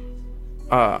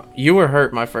 You were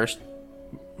hurt my first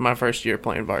year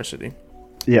playing varsity.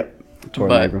 Yep.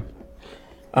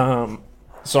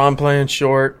 So I'm playing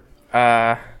short,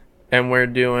 and we're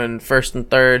doing first and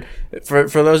third. For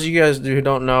those of you guys who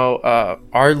don't know,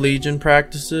 our Legion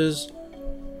practices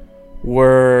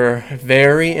were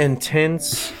very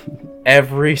intense.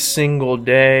 Every single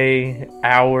day,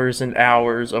 hours and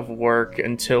hours of work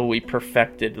until we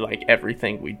perfected like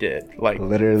everything we did. Like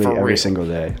literally every single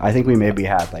day. I think we maybe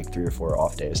had like 3 or 4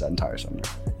 off days that entire summer.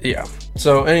 Yeah.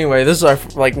 So anyway, this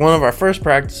is one of our first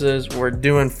practices. We're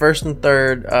doing first and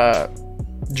third.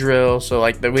 drill. So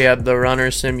like we had the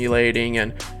runner simulating,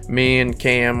 and me and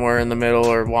Cam were in the middle,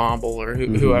 or Womble, or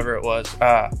whoever it was.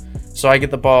 So I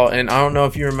get the ball, and I don't know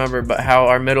if you remember, but how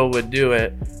our middle would do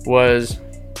it was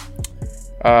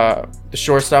the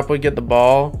shortstop would get the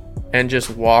ball and just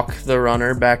walk the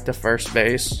runner back to first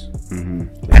base,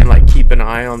 and like keep an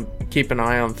eye on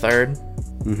third.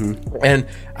 And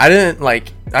I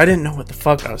didn't know what the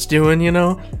fuck I was doing, you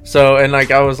know. So and like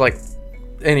I was like,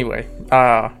 anyway.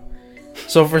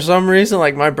 So for some reason,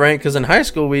 like my brain, because in high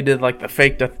school we did like the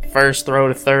fake to first, throw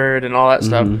to third, and all that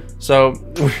stuff. So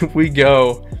we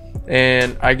go,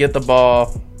 and I get the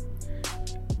ball,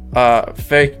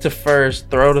 fake to first,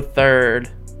 throw to third,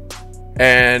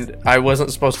 and I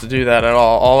wasn't supposed to do that at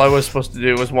all. All I was supposed to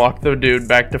do was walk the dude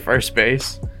back to first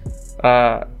base.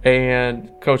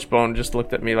 And Coach Bone just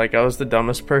looked at me like I was the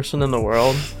dumbest person in the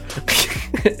world.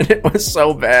 And it was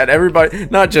so bad. Everybody,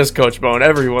 not just Coach Bone,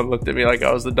 everyone looked at me like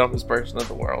I was the dumbest person in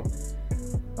the world.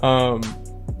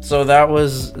 So that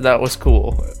was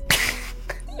cool.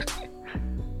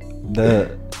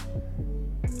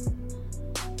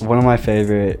 One of my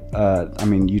favorite, I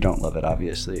mean, you don't love it,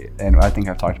 obviously, and I think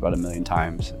I've talked about it a million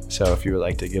times, so if you would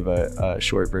like to give a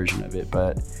short version of it,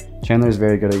 but Chandler's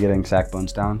very good at getting sack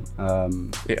bunts down.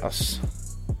 Yes.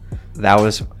 I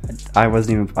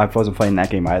wasn't playing that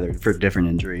game either, for a different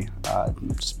injury,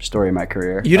 story of my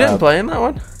career. You didn't play in that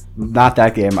one? Not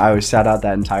that game. I was sat out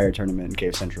that entire tournament in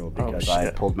Cave Central because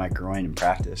I pulled my groin in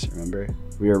practice, remember?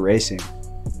 We were racing,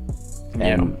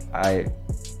 and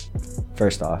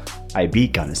First off, I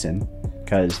beat Gunnison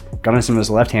because Gunnison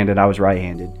was left-handed, I was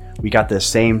right-handed. We got the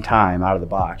same time out of the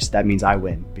box. That means I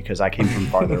win because I came from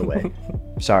farther away.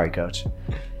 Sorry, coach.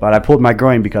 But I pulled my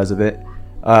groin because of it.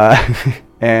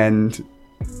 And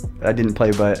I didn't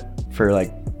play but for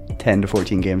like 10 to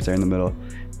 14 games there in the middle.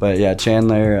 But yeah,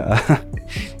 Chandler,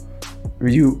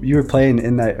 you were playing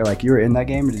in that, or like you were in that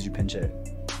game, or did you pinch it?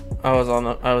 I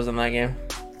was in that game.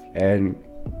 And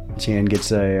Chan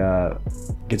gets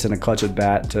in a clutch at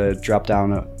bat to drop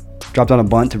down a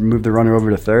bunt to move the runner over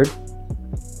to third.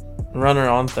 Runner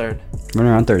on third, so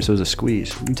it was a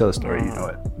squeeze. You tell the story, you know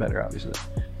it better, obviously.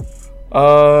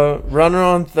 Runner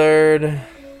on third,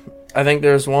 I think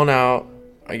there's one out.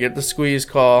 I get the squeeze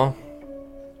call,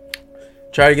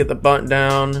 try to get the bunt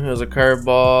down. It was a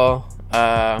curveball,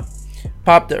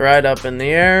 popped it right up in the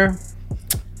air.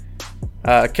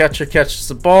 Catcher catches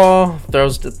the ball,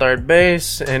 throws to third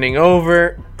base, inning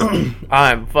over.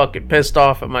 I'm fucking pissed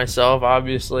off at myself,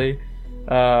 obviously.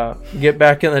 Get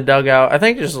back in the dugout. I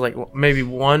think just like maybe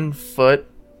 1 foot,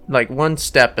 like one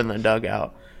step in the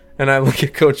dugout. And I look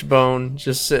at Coach Bone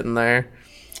just sitting there.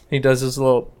 He does his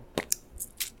little...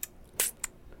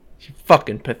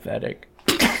 Fucking pathetic.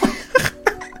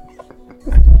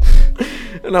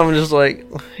 And I'm just like,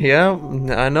 yeah,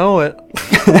 I know it.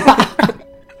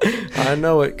 I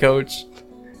know it, Coach.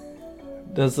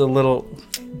 Does a little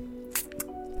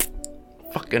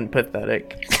fucking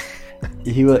pathetic.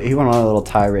 He went on a little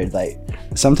tirade. Like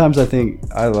sometimes I think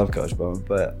I love Coach Bone,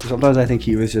 but sometimes I think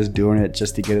he was just doing it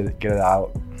just to get it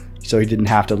out, so he didn't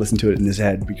have to listen to it in his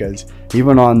head. Because he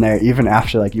went on there even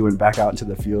after like you went back out into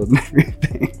the field and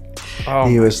everything. Oh,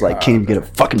 he was like, "Can't even get a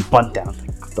fucking bunt down."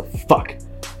 Like, what the fuck?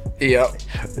 Yep.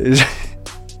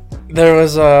 There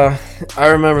was I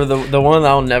remember the one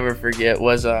I'll never forget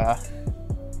was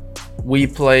we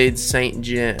played St.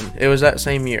 John. It was that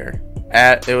same year.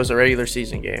 It was a regular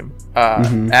season game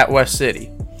at West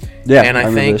City. Yeah, and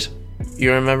I think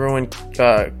you remember when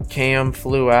Cam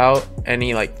flew out and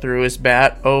he like threw his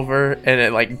bat over and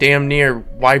it like damn near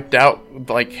wiped out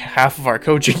like half of our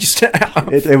coaching staff.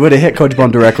 It would have hit Coach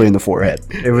Bone directly in the forehead.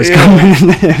 It was coming.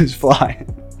 It was flying.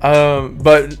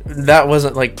 But that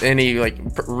wasn't like any like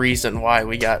reason why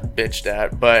we got bitched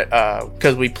at, but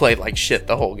because we played like shit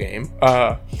the whole game.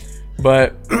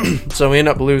 But so we end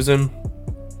up losing.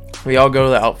 We all go to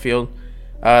the outfield.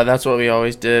 That's what we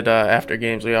always did after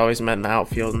games. We always met in the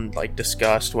outfield and like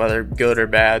discussed whether good or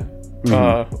bad,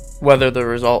 whether the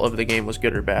result of the game was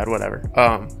good or bad, whatever.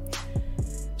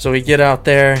 So we get out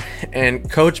there, and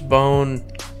Coach Bone,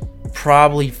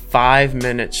 probably 5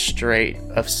 minutes straight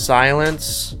of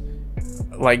silence,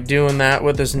 like doing that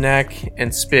with his neck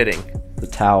and spitting. The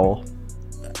towel.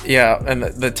 Yeah, and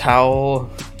the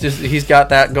towel, just he's got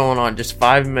that going on, just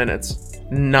 5 minutes,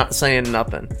 not saying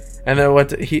nothing. And then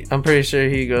I'm pretty sure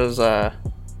he goes,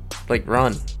 like,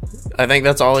 run. I think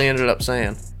that's all he ended up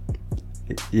saying.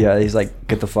 Yeah, he's like,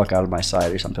 get the fuck out of my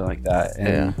sight or something like that. And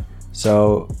yeah.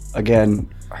 So, again,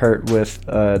 hurt with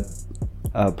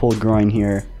pulled groin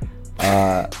here.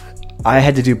 I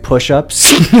had to do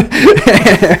push-ups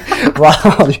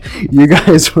while you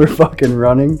guys were fucking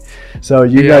running. So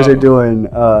you guys are doing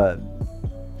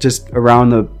just around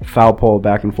the foul pole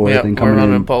back and forth and coming we're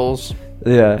running in. poles.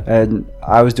 Yeah, and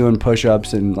I was doing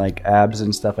push-ups and like abs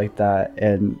and stuff like that,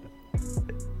 and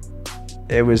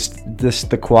it was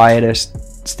the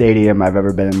quietest stadium I've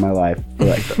ever been in my life for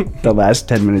like the last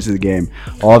 10 minutes of the game.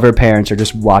 All of our parents are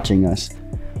just watching us.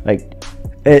 Like,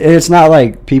 it's not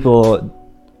like people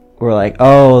were like,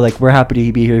 oh, like, we're happy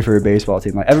to be here for a baseball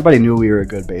team. Like, everybody knew we were a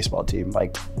good baseball team.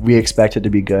 Like, we expected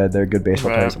to be good. There are good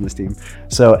baseball players on this team.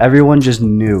 So everyone just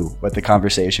knew what the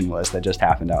conversation was that just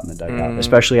happened out in the dugout,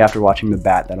 especially after watching the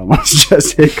bat that almost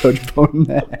just hit Coach Bone in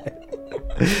the head.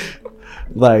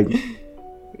 Like,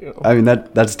 I mean,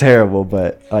 that's terrible,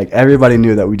 but like, everybody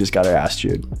knew that we just got our ass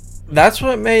chewed. That's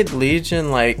what made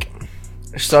Legion like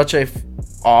such a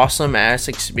awesome ass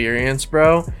experience,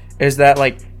 bro. Is that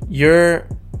like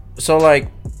so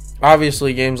like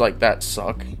obviously games like that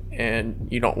suck and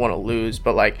you don't want to lose,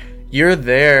 but like you're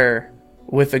there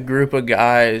with a group of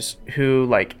guys who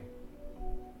like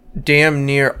damn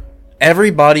near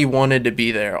everybody wanted to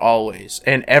be there always,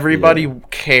 and everybody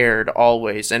cared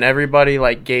always, and everybody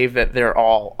like gave it their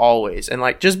all always, and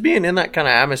like just being in that kind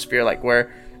of atmosphere, like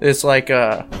where it's like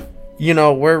you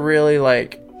know, we're really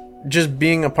like just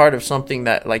being a part of something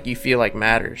that like you feel like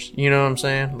matters, you know what I'm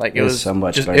saying? Like it was so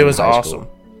much just, better it was than high awesome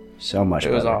school. So much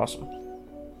it was better. awesome.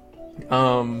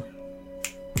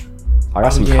 I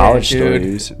got some yeah, college dude.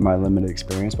 stories, my limited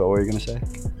experience, but what were you gonna say?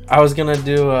 I was gonna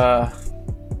do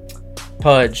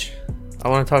Pudge. I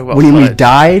want to talk about When he Pudge.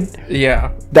 died?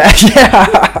 Yeah.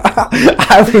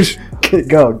 I was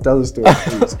go tell the story,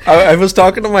 please. I was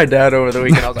talking to my dad over the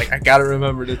weekend. I was like, I gotta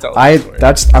remember to tell the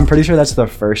story. I'm pretty sure that's the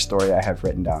first story I have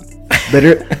written down.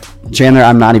 Chandler,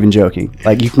 I'm not even joking.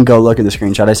 Like, you can go look at the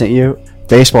screenshot I sent you.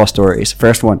 Baseball stories.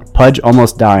 First one, Pudge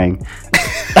almost dying.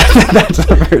 That's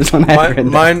the first one I have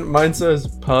written down. Mine says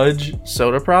Pudge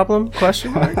soda problem?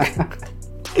 Question mark.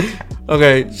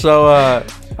 Okay, so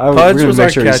Pudge was our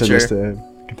catcher.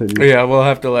 Yeah, we'll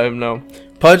have to let him know.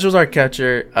 Pudge was our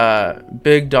catcher.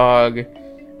 Big dog,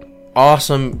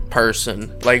 awesome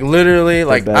person. Like literally,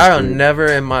 like I'll never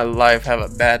in my life have a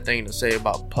bad thing to say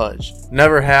about Pudge.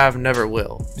 Never have, never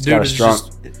will. Dude is strong.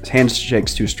 His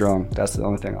handshake's too strong. That's the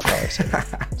only thing I'll probably say.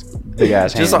 Big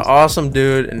ass hands. Just an awesome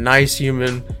dude, a nice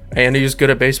human, and he was good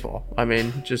at baseball. I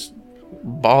mean, just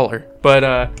baller.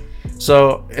 But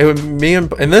so it was me and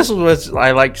this was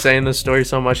I like saying this story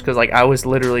so much because like I was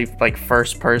literally like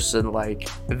first person like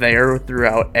there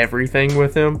throughout everything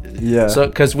with him. Yeah. So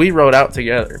because we rode out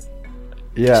together.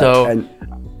 Yeah. So and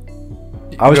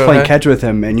I was playing catch with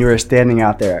him, and you were standing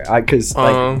out there. Because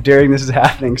like during this is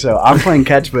happening, so I'm playing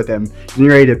catch with him, and you're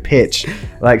ready to pitch.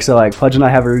 Like so, like Pudge and I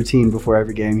have a routine before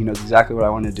every game. He knows exactly what I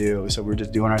want to do, so we're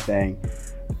just doing our thing.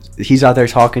 He's out there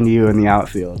talking to you in the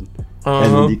outfield.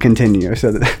 And then you continue.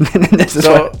 So this is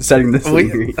what setting the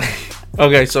scene.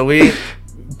 Okay, so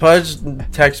Pudge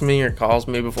texts me or calls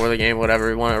me before the game, whatever.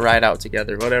 We want to ride out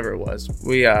together, whatever it was.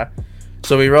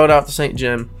 So we rode out to St.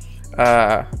 Jim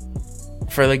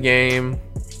for the game,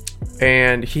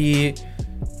 and he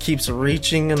keeps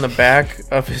reaching in the back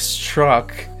of his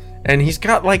truck, and he's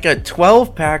got like a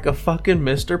 12-pack of fucking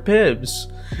Mr. Pibbs.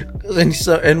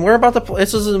 And we're about to play.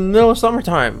 This is in the middle of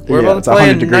summertime. We're about to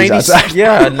play in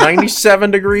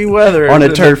 97 degree weather on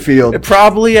a turf field.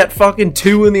 Probably at fucking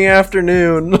 2 in the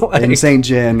afternoon. Like, in St.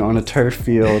 John on a turf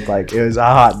field. Like, it was a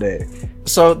hot day.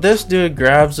 So this dude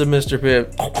grabs a Mr.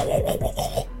 Pibb.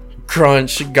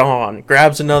 Crunch, gone.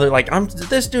 Grabs another. Like,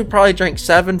 this dude probably drank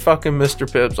 7 fucking Mr.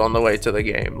 Pibbs on the way to the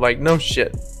game. Like, no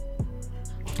shit.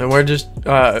 And we're just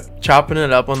chopping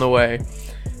it up on the way.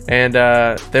 And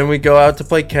then we go out to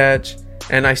play catch,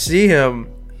 and I see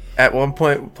him at one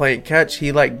point playing catch.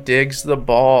 He like digs the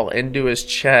ball into his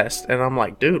chest, and I'm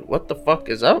like, dude, what the fuck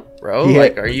is up, bro?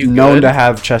 Like, are you known good? To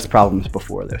have chest problems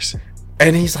before this?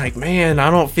 And he's like, man,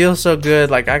 I don't feel so good.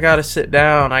 Like, I gotta sit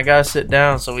down.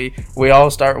 So we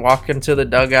all start walking to the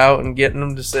dugout and getting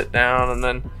him to sit down, and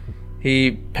then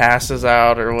he passes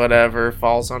out or whatever,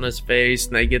 falls on his face,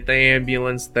 and they get the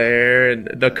ambulance there. And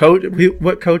the coach,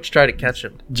 what coach tried to catch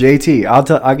him? JT.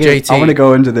 I want to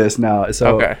go into this now.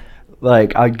 So, okay.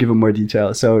 Like, I'll give him more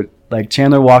detail. So, like,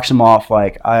 Chandler walks him off.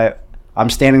 Like, I'm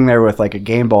standing there with like a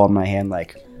game ball in my hand.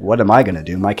 Like, what am I gonna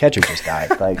do? My catcher just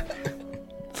died. Like,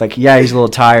 it's like, yeah, he's a little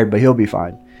tired, but he'll be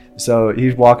fine. So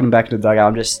he's walking back to the dugout.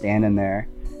 I'm just standing there,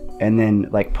 and then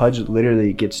like Pudge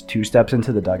literally gets 2 steps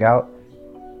into the dugout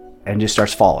and just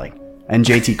starts falling, and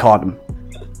JT caught him.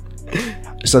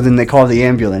 So then they call the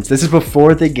ambulance. This is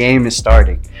before the game is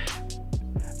starting.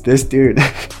 This dude,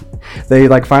 they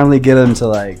like finally get him to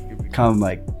like come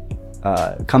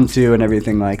to and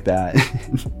everything like that.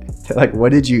 They're like,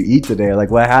 what did you eat today?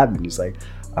 Like, what happened? He's like,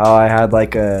 oh, I had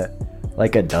like a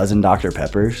dozen Dr.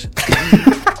 Peppers.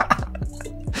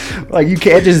 Like, you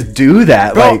can't just do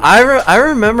that. Bro, like, I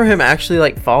remember him actually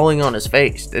like falling on his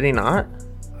face. Did he not?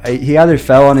 he either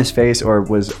fell on his face or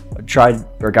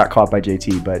got caught by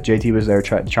JT, but JT was there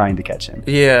trying to catch him.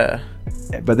 Yeah.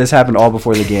 But this happened all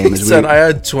before the game. He said, I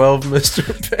had 12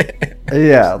 Mr. Pan.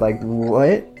 Yeah, like,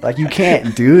 what? Like, you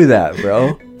can't do that,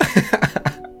 bro.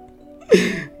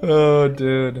 Oh,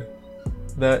 dude.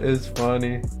 That is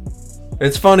funny.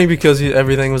 It's funny because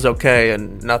everything was okay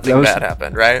and nothing bad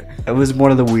happened, right? It was one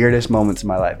of the weirdest moments in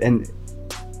my life. And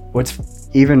what's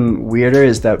even weirder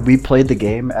is that we played the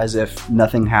game as if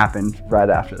nothing happened right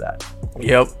after that.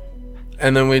 Yep.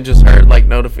 And then we just heard like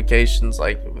notifications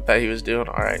like that he was doing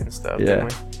all right and stuff, didn't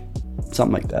we?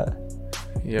 Something like that.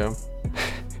 Yeah.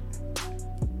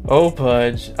 Oh,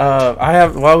 Pudge.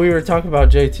 While we were talking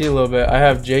about JT a little bit, I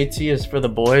have JT is for the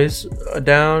boys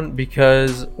down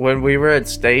because when we were at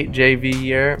state JV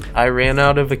year, I ran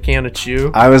out of a can of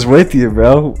chew. I was with you,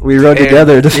 bro. We rode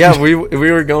together. Yeah, we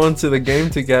were going to the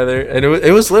game together, and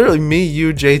it was literally me,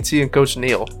 you, JT, and Coach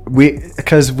Neal.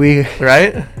 Because we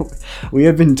right? We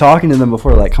had been talking to them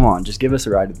before, like, come on, just give us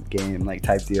a ride to the game, like,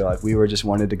 type deal. Like, we were just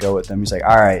wanted to go with them. He's like,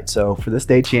 all right, so for the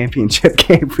state championship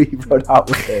game, we rode out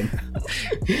with him.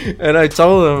 And I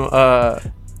told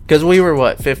him, because we were,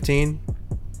 what, 15?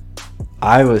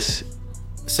 I was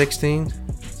 16?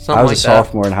 Something I was like a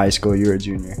sophomore in high school. You were a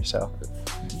junior, so.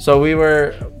 So we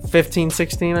were 15,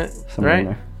 16,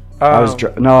 right? I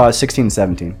was 16,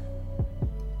 17.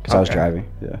 Because I was driving,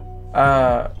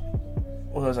 yeah.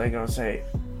 What was I going to say?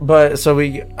 But so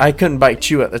I couldn't buy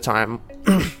chew at the time.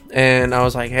 And I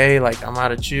was like, hey, like, I'm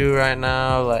out of chew right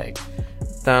now. Like,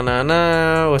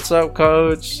 what's up,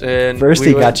 coach? And first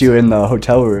he got you in the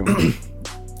hotel room.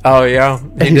 Oh, yeah.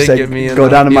 He did get me in. Go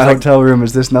down to my hotel room.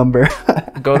 Is this number?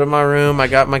 Go to my room. I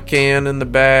got my can in the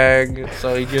bag.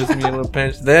 So he gives me a little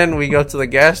pinch. Then we go to the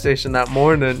gas station that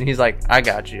morning. He's like, I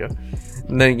got you.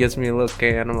 And then he gives me a little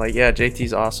can. I'm like, yeah,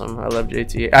 JT's awesome. I love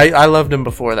JT. I loved him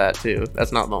before that, too.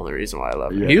 That's not the only reason why I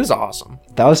loved him. Yeah. He was awesome.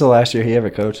 That was the last year he ever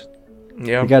coached.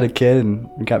 Yeah. He got a kid and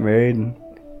we got married.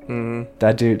 And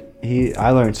that dude,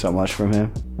 I learned so much from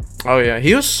him. Oh, yeah.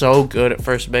 He was so good at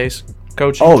first base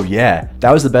coaching. Oh, yeah.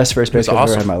 That was the best first base coach I've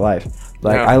ever had in my life.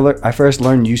 Like, yeah. I first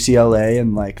learned UCLA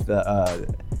and, like,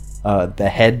 the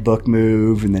head book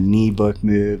move and the knee book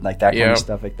move, like, that kind of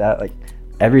stuff like that. Like,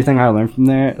 everything I learned from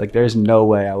there, like, there's no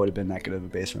way I would have been that good of a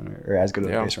base runner or as good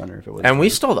of a base runner if it was. And we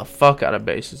stole the fuck out of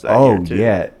bases that year, too. Oh,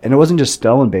 yeah. And it wasn't just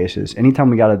stolen bases. Anytime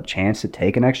we got a chance to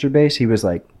take an extra base, he was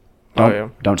like,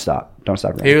 don't stop. Don't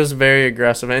stop running. He was very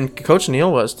aggressive. And Coach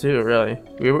Neal was, too, really.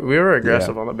 We were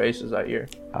aggressive on the bases that year.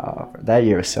 That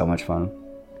year was so much fun.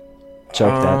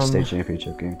 Choked that state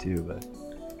championship game, too. But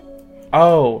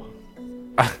I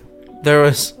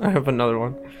have another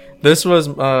one. This was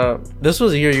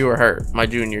the year you were hurt, my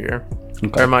junior year,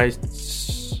 or my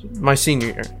senior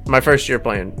year, my first year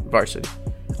playing varsity.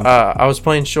 Okay. I was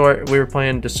playing short. We were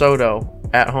playing DeSoto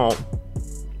at home.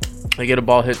 I get a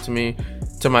ball hit to me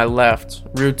to my left.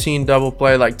 Routine double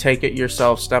play, like take it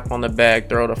yourself, step on the bag,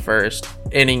 throw to first,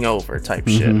 inning over type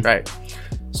shit, right?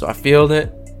 So I field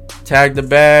it, tag the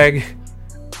bag,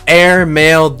 air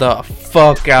mailed the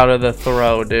fuck out of the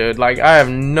throw, dude. Like, I have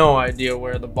no idea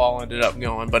where the ball ended up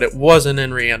going, but it wasn't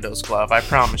in Riendo's glove. I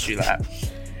promise you that.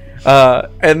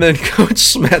 And then Coach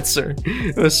Smetzer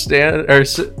was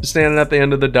standing at the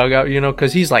end of the dugout, you know,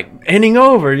 because he's like, inning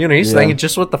over, you know, he's thinking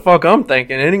just what the fuck I'm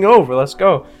thinking, inning over, let's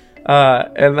go.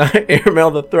 And I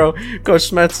airmailed the throw. Coach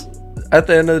Smets at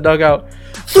the end of the dugout,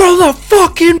 throw the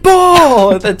fucking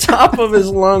ball at the top of his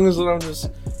lungs, and I'm just,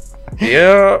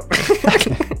 yeah.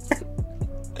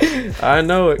 I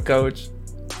know it, Coach.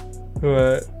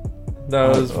 But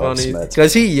that was funny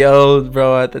because he yelled,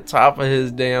 bro, at the top of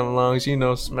his damn lungs. You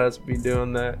know, Smets be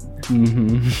doing that.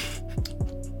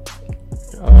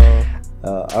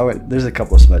 There's a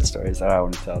couple of Smets stories that I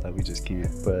want to tell that we just can't.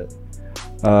 But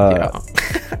I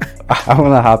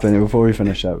want to hop in before we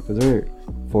finish up because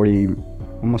we're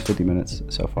almost 50 minutes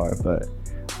so far. But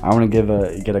I want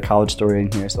to get a college story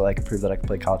in here so I can prove that I can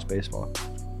play college baseball.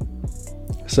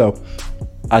 So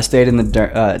I stayed in the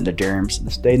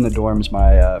dorms. Stayed in the dorms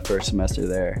my first semester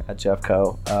there at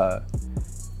Jeffco.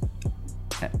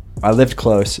 I lived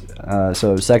close,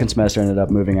 so second semester ended up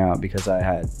moving out because I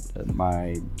had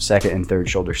my second and third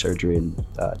shoulder surgery in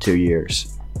 2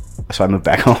 years. So I moved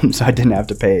back home, so I didn't have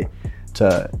to pay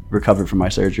to recover from my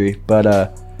surgery.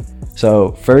 But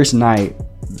so first night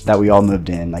that we all moved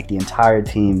in, like the entire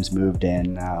team's moved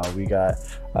in now. We got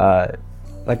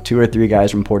like 2 or 3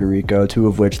 guys from Puerto Rico, 2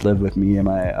 of which live with me and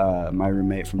my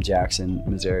roommate from Jackson,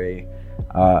 Missouri.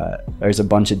 There's a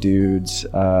bunch of dudes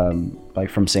like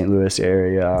from St. Louis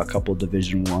area, a couple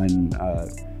Division One,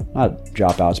 not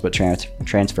dropouts but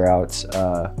transfer outs.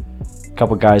 A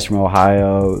couple guys from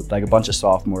Ohio, like a bunch of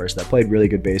sophomores that played really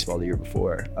good baseball the year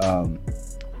before. A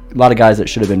lot of guys that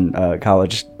should have been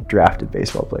college drafted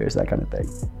baseball players, that kind of thing,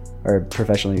 or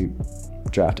professionally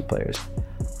drafted players.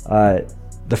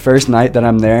 The first night that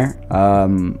I'm there,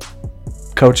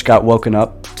 Coach got woken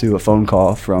up to a phone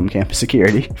call from campus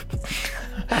security.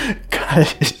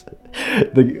 Guys,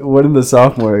 one of the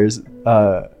sophomores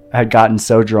had gotten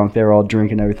so drunk, they were all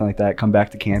drinking and everything like that, come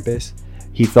back to campus.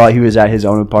 He thought he was at his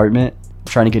own apartment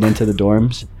trying to get into the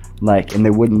dorms, like, and they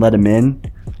wouldn't let him in.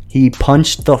 He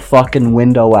punched the fucking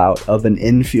window out of an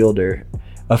infielder,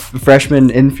 a freshman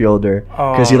infielder,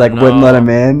 because he wouldn't let him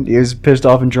in. He was pissed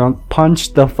off and drunk.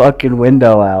 Punched the fucking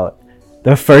window out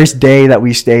the first day that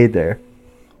we stayed there.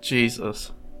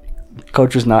 Jesus.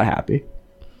 Coach was not happy.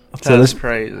 That's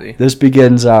crazy. This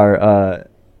begins our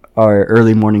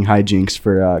early morning hijinks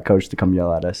for Coach to come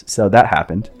yell at us. So that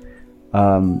happened.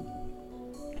 Then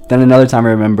another time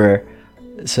I remember,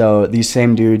 so these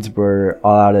same dudes were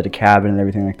all out at a cabin and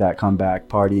everything like that, come back,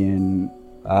 partying,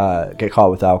 get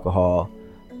caught with alcohol.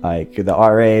 Like, the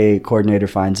RA coordinator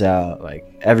finds out, like,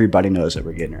 everybody knows that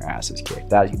we're getting our asses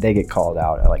kicked. They get called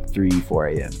out at like 3, 4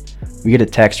 a.m. We get a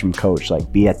text from Coach,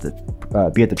 like, be at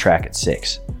the track at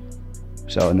 6.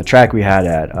 So, in the track we had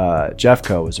at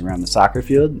Jeffco was around the soccer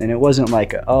field, and it wasn't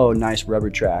like, nice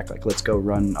rubber track, like, let's go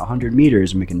run 100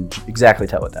 meters and we can exactly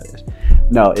tell what that is.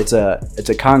 No, it's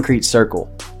a concrete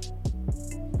circle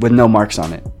with no marks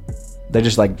on it. They're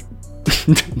just like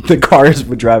the cars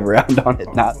would drive around on it,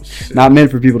 not meant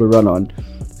for people to run on.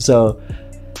 So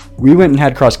we went and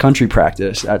had cross country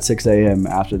practice at 6 a.m.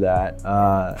 after that.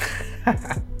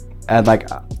 And like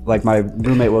my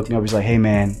roommate woke me up. He's like, "Hey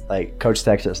man, like Coach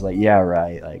texted us." Like, "Yeah,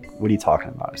 right. Like, what are you talking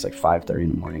about?" It's like 5:30 in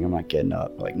the morning. I'm not getting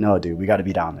up. Like, "No, dude, we got to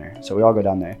be down there." So we all go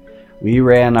down there. We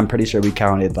ran. I'm pretty sure we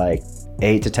counted like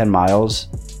 8 to 10 miles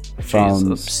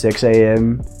from 6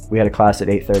 a.m. We had a class at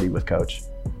 8:30 with Coach.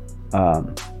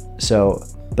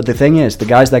 But the thing is, the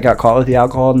guys that got caught with the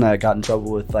alcohol and that got in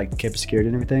trouble with like campus security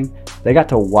and everything, they got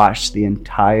to watch the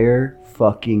entire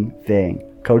fucking thing.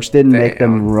 Coach didn't make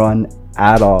them run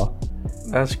at all.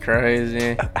 That's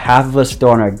crazy. Half of us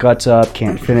throwing our guts up,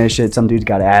 can't finish it. Some dude's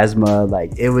got asthma.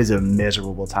 Like, it was a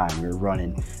miserable time. We were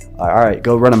running. All right,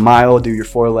 go run a mile, do your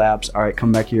 4 laps. All right,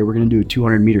 come back here. We're gonna do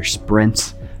 200-meter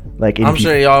sprints. Like, I'm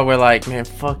sure y'all were like, "Man,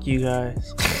 fuck you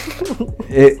guys."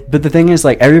 But the thing is,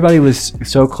 like, everybody was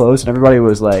so close and everybody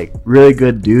was like really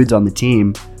good dudes on the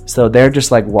team. So they're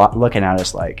just like looking at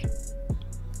us like,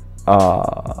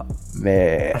 "Oh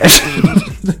man,"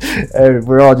 and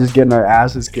we're all just getting our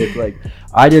asses kicked. Like,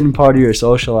 I didn't party or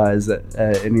socialize at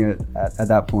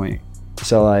that point,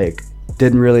 so like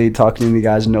didn't really talk to any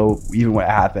guys, know even what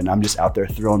happened. I'm just out there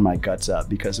throwing my guts up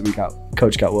because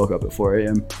Coach got woke up at 4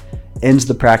 a.m. Ends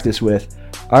the practice with,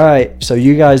 "All right, so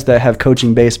you guys that have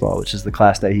coaching baseball," which is the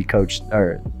class that he coached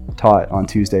or taught on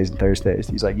Tuesdays and Thursdays.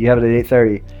 He's like, "You have it at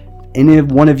 8:30. Any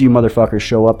one of you motherfuckers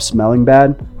show up smelling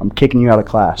bad, I'm kicking you out of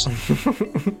class."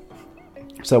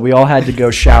 So we all had to go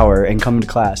shower and come to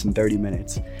class in 30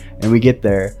 minutes. And we get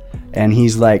there, and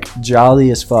he's like jolly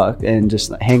as fuck and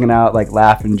just hanging out, like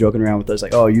laughing, joking around with us,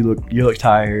 like, "Oh, you look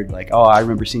tired. Like, oh, I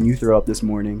remember seeing you throw up this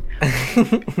morning."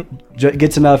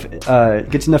 Gets enough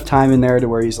time in there to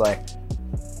where he's like,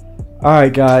 "All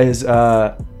right, guys,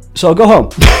 so I'll go home."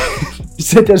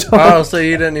 Sit this home. Oh, so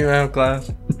you didn't even have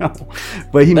class? No,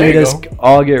 but he made us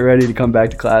all get ready to come back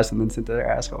to class and then sent their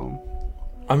ass home.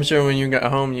 I'm sure when you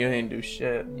got home, you didn't do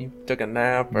shit. You took a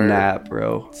nap or nap,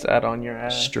 bro. Sat on your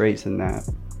ass. Straight to nap.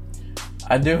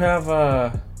 I do have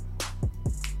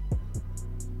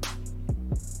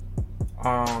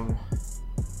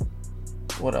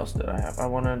what else did I have? I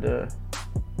wanted to.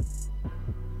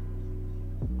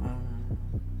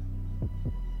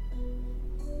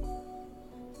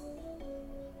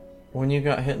 When you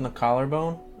got hit in the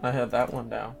collarbone, I had that one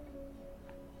down.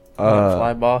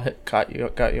 Fly ball got you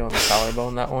on the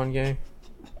collarbone that one game.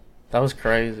 That was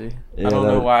crazy. Yeah, I don't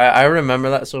know why. I remember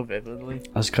that so vividly.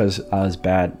 That's because I was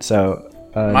bad. So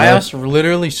my ass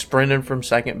literally sprinted from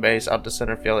second base out to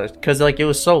center field because like it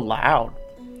was so loud.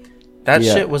 That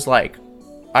shit was like,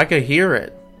 I could hear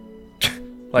it.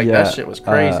 That shit was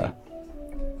crazy.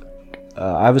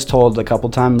 I was told a couple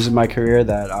times in my career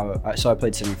that I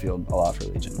played center field a lot for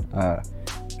Legion.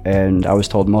 And I was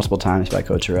told multiple times by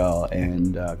Coach Harrell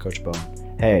and Coach Bone,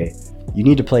 "Hey, you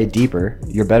need to play deeper.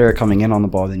 You're better at coming in on the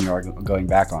ball than you are going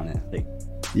back on it. Like,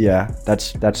 Yeah,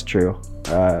 that's true.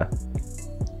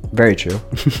 Very true.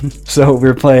 So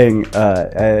we're playing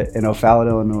in O'Fallon,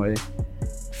 Illinois.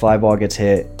 Fly ball gets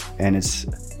hit, and it's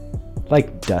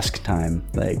like dusk time,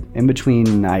 like in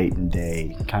between night and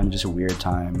day, kind of just a weird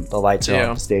time. The lights are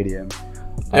off the stadium.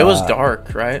 It was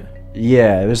dark, right?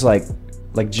 Yeah, it was like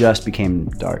just became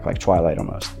dark, like twilight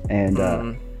almost. And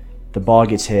the ball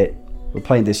gets hit. We're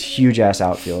playing this huge ass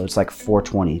outfield. It's like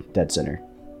 420 dead center,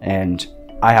 and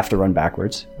I have to run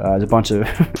backwards. There's a bunch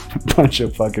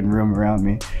of fucking room around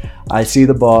me. I see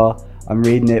the ball. I'm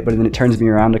reading it, but then it turns me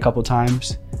around a couple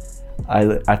times.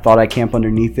 I thought I camp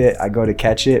underneath it. I go to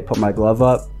catch it, put my glove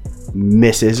up,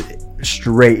 misses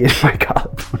straight in my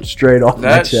collarbone, straight off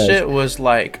my chest. That shit was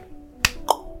like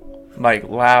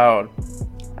loud.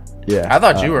 Yeah. I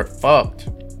thought you were fucked.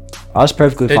 I was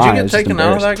perfectly fine. Did you get taken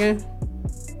out of that game?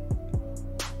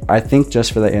 I think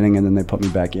just for the inning, and then they put me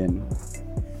back in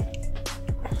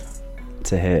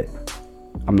to hit.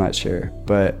 I'm not sure,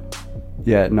 but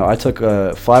yeah, no, I took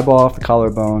a fly ball off the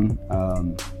collarbone.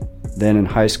 Then in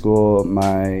high school,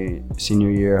 my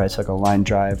senior year, I took a line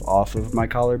drive off of my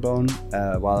collarbone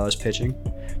while I was pitching.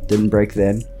 Didn't break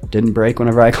then. Didn't break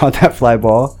whenever I caught that fly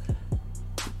ball.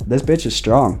 This bitch is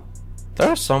strong. There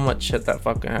was so much shit that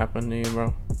fucking happened to you,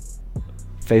 bro.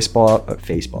 Hang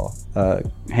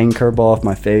curveball off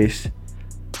my face.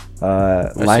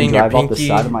 Line drive off the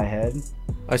side of my head.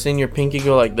 I seen your pinky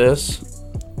go like this.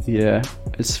 Yeah,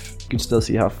 you can still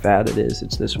see how fat it is.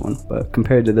 It's this one, but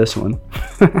compared to this one,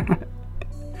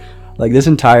 like this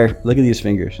entire, look at these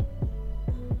fingers.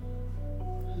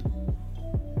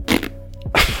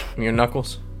 Your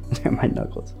knuckles. My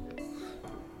knuckles.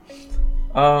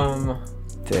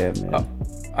 Damn, man.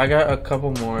 I got a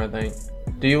couple more, I think.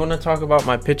 Do you want to talk about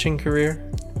my pitching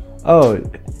career? Oh,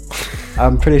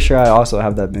 I'm pretty sure I also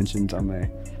have that mentioned on my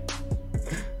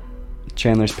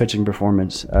Chandler's pitching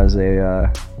performance as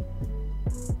a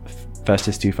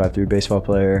Festus 253 baseball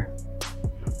player.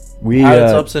 We had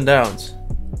its ups and downs.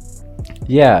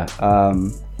 Yeah,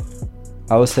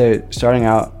 I would say starting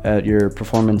out at your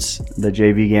performance, the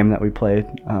JV game that we played,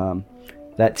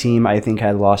 that team I think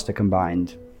had lost a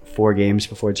combined 4 games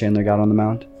before Chandler got on the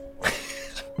mound.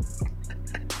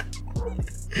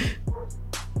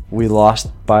 We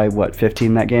lost by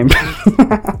 15 that game.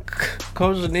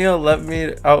 Coach Neal let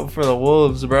me out for the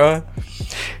Wolves, bro.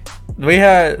 We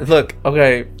had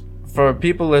okay, for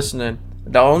people listening,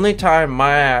 the only time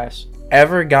my ass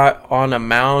ever got on a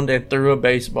mound and threw a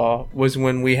baseball was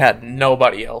when we had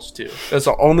nobody else to. That's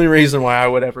the only reason why I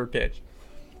would ever pitch.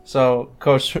 So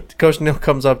Coach Neal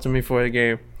comes up to me for the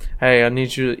game. Hey, I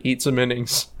need you to eat some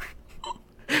innings.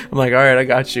 I'm like, all right, I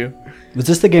got you. Was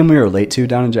this the game we were late to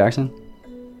down in Jackson?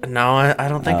 No, I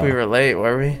don't think we were late,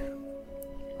 were we?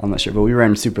 I'm not sure, but we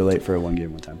ran super late for a 1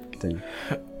 game one time. Continue.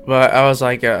 But I was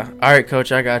like, all right,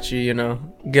 Coach, I got you,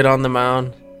 get on the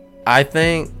mound. I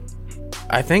think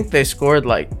they scored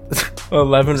like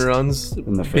 11 runs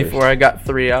before I got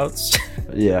 3 outs.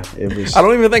 Yeah, it was. I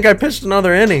don't even think I pitched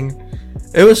another inning.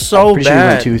 It was so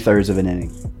bad. Sure you went 2/3 of an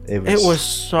inning. It was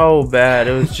so bad.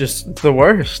 It was just the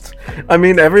worst. I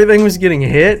mean, everything was getting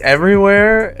hit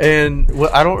everywhere, and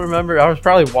I don't remember. I was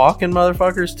probably walking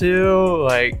motherfuckers too.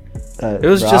 Like, it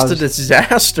was just a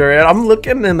disaster. And I'm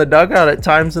looking in the dugout at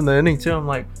times in the inning too. I'm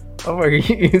like, oh, are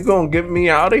you gonna get me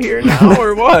out of here now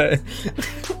or what?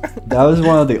 That was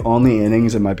one of the only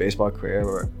innings in my baseball career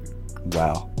where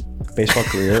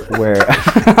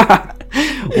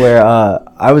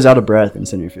I was out of breath in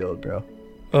center field, bro.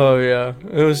 Oh yeah,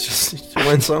 it was just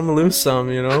win some, lose some.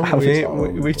 We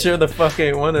sure the fuck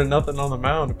ain't winning nothing on the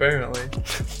mound apparently.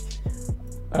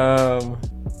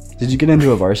 Did you get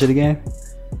into a varsity game?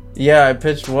 Yeah, I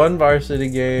pitched one varsity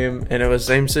game, and it was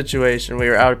the same situation. We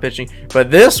were out of pitching, but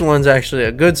this one's actually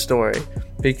a good story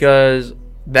because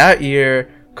that year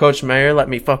Coach Mayer let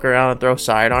me fuck around and throw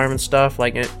sidearm and stuff,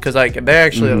 because they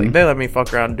actually they let me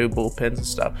fuck around and do bullpens and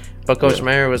stuff. But Coach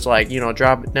Mayer was like,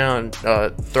 drop it down,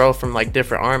 throw from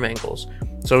different arm angles.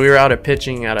 So we were out of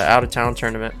pitching at an out of town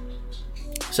tournament.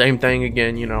 Same thing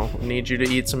again, need you to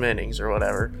eat some innings or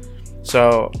whatever.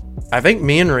 So I think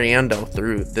me and Riendo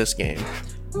threw this game,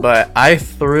 but I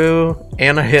threw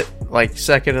and I hit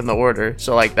second in the order.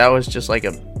 So that was just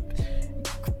a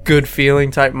good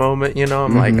feeling type moment,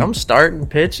 I'm like, I'm starting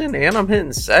pitching and I'm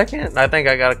hitting second. I think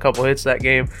I got a couple hits that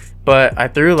game, but I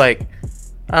threw I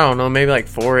don't know, maybe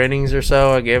 4 innings or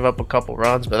so. I gave up a couple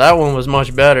runs, but that one was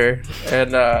much better.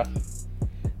 And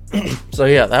so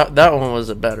yeah, that one was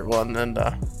a better one than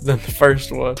the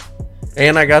first one.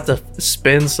 And I got to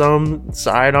spin some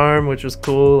sidearm, which was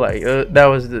cool. That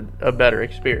was a better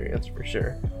experience for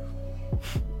sure.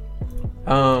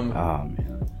 Oh man.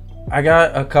 I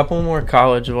got a couple more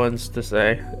college ones to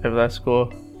say, if that's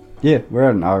cool. Yeah, we're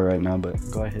at an hour right now, but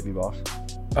go ahead, hit me, boss.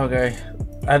 Okay.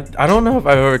 I don't know if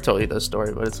I've ever told you this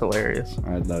story, but it's hilarious.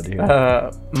 I'd love to hear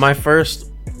it. My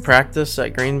first practice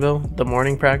at Greenville, the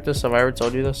morning practice, have I ever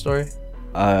told you this story?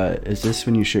 Is this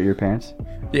when you shit your pants?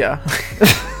 Yeah.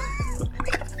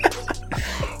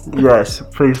 Yes,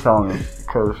 please tell me.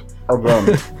 Cause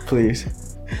again,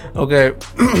 please. Okay,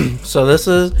 so this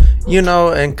is,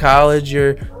 in college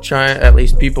you're trying, at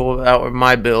least people out of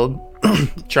my build,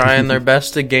 trying their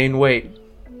best to gain weight.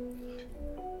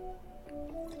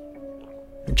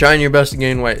 You're trying your best to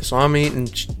gain weight. So I'm eating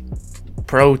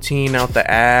protein out the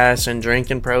ass and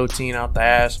drinking protein out the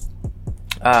ass.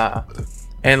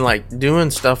 And like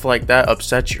doing stuff like that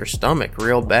upsets your stomach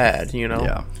real bad,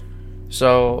 Yeah.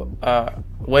 So,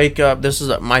 wake up. This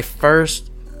is my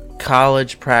first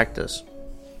college practice.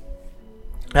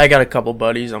 I got a couple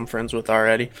buddies I'm friends with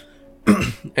already.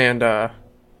 And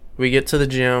we get to the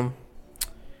gym.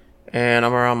 And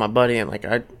I'm around my buddy. And like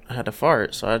I had to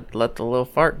fart. So I let the little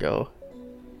fart go.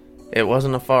 It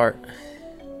wasn't a fart.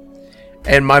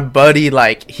 And my buddy,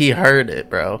 like, he heard it,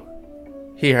 bro.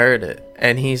 He heard it.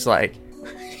 And he's like,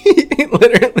 he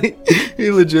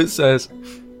legit says,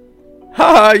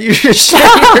 "Ha, you just shit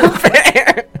your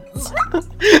pants."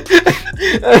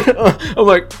 I'm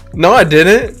like, no, I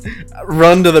didn't.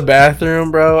 Run to the bathroom,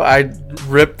 bro. I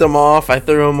ripped them off. I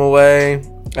threw them away.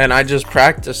 And I just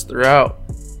practiced throughout.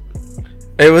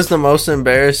 It was the most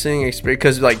embarrassing experience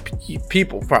because, like,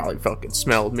 people probably fucking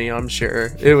smelled me, I'm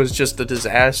sure. It was just a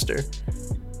disaster.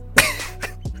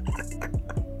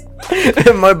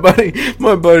 And my buddy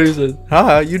says,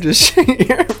 "Ha, you just shit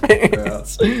your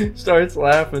pants." Yeah. Starts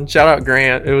laughing. Shout out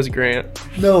Grant. It was Grant.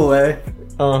 No way.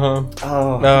 Uh-huh.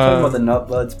 Oh, I'm talking about the Nut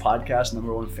Buds podcast,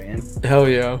 #1 fan. Hell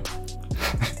yeah.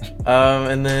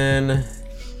 And then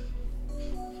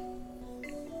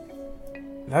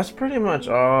that's pretty much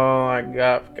all I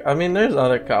got. I mean, there's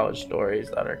other college stories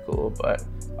that are cool, but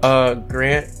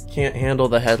Grant can't handle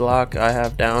the headlock I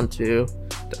have down too.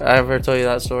 Did I ever tell you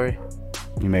that story?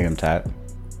 You make him tap.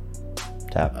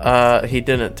 He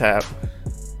didn't tap.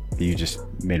 You just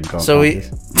made him go. So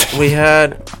we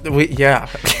had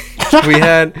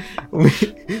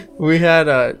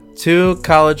two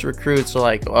college recruits. So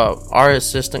like our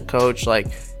assistant coach, like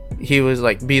he was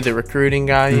like be the recruiting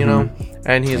guy,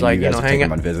 and he's like, hang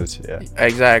out on visits. Yeah,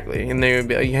 exactly. And they would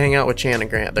be like, you hang out with Chan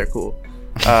and Grant, they're cool.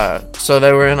 So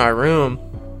they were in our room.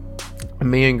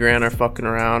 Me and Grant are fucking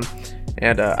around.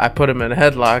 And I put him in a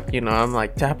headlock, I'm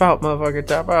like, tap out, motherfucker,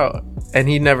 tap out. And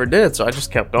he never did, so I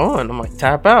just kept going. I'm like,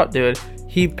 tap out, dude.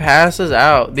 He passes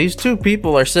out. These two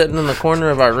people are sitting in the corner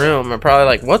of our room and probably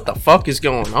like, what the fuck is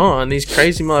going on? These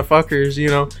crazy motherfuckers,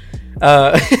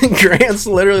 Grant's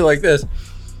literally like this.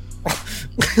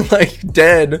 Like,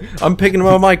 dead. I'm picking him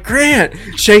up, I'm like, Grant!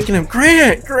 Shaking him,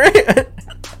 Grant!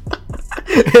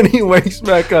 And he wakes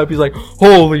back up. He's like,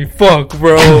 holy fuck,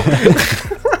 bro.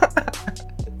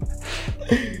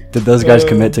 Did those guys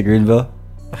commit to Greenville?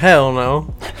 Hell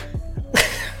no.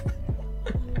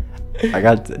 I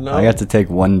got to take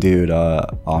one dude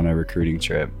on a recruiting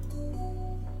trip.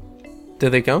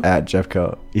 Did they come? At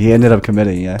Jeffco. He ended up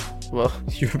committing, yeah. Well,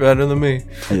 you're better than me.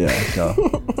 Yeah, so.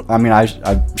 I mean, I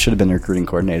should have been the recruiting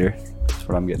coordinator. That's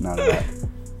what I'm getting out of that.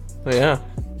 Oh, yeah,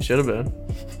 you should have been.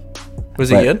 Was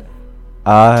he good?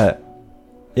 Yeah,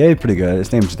 he's pretty good.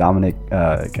 His name's Dominic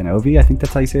Canovi. I think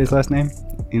that's how you say his last name.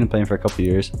 He's been playing for a couple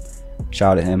years.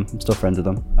 Shout out to him. I'm still friends with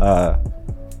him.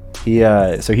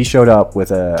 So he showed up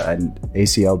with an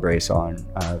ACL brace on.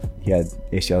 He had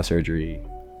ACL surgery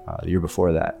the year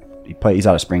before that. He's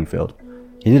out of Springfield.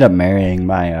 He ended up marrying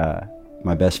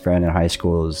my best friend in high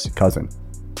school's cousin.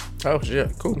 Oh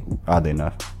shit, cool. Oddly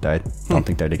enough, I don't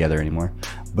think they're together anymore.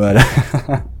 But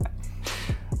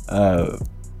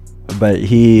but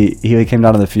he came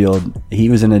down to the field. He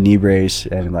was in a knee brace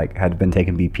and like had been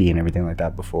taking BP and everything like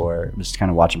that before. Just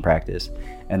kind of watching practice,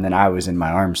 and then I was in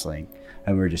my arm sling,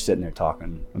 and we were just sitting there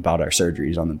talking about our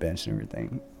surgeries on the bench and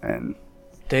everything. And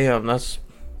damn, that's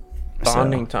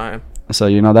bonding time. So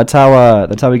that's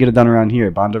how we get it done around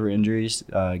here. Bond over injuries.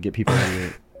 Get people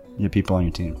on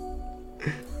your team.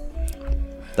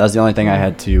 That was the only thing I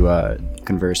had to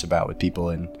converse about with people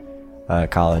in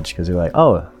college, because they're like,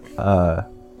 "Oh,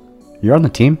 you're on the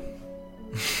team?"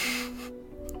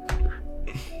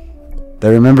 They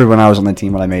remembered when I was on the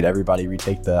team when I made everybody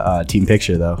retake the team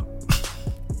picture, though.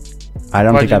 I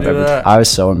don't think I've ever. That? I was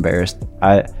so embarrassed.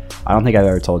 I don't think I've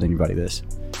ever told anybody this.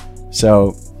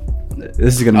 So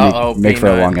this is gonna make for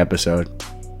a long episode.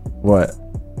 What?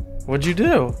 What'd you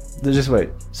do? Just wait.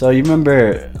 So you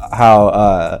remember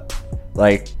how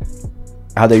like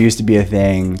how there used to be a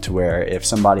thing to where if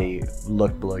somebody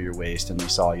looked below your waist and they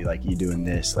saw you like you doing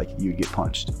this, like you'd get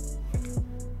punched.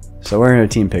 So we're in a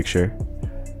team picture,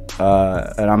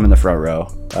 and I'm in the front row,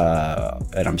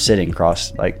 and I'm sitting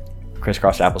crisscross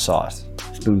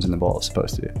applesauce, spoons in the bowl,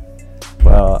 supposed to.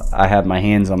 Well, I have my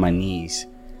hands on my knees,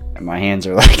 and my hands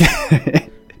are like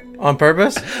on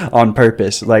purpose. On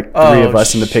purpose, like three of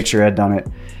us in the picture had done it,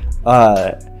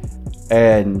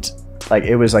 and like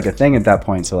it was like a thing at that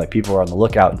point. So like people were on the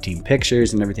lookout in team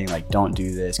pictures and everything. Like, don't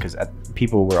do this, because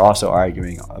people were also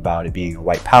arguing about it being a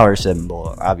white power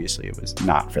symbol. Obviously, it was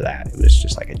not for that. It was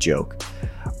just like a joke.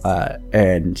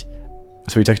 And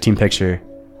so we took a team picture.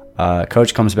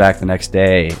 Coach comes back the next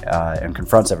day and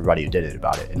confronts everybody who did it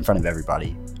about it in front of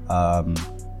everybody.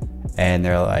 And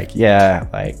they're like, yeah,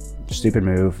 like, stupid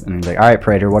move. And he's like, all right,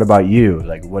 Prater, what about you?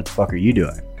 Like, what the fuck are you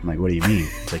doing? I'm like, what do you mean?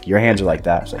 It's like, your hands are like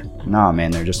that. It's like, nah,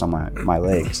 man, they're just on my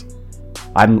legs.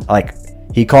 I'm like,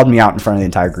 he called me out in front of the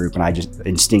entire group, and I just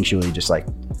instinctually just like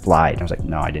lied. I was like,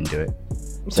 no, I didn't do it.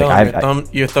 So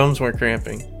your thumbs weren't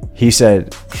cramping. He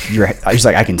said, he's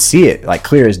like, I can see it, like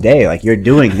clear as day. Like, you're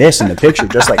doing this in the picture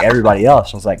just like everybody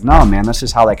else. I was like, no, man, that's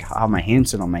just how my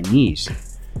hands sit on my knees.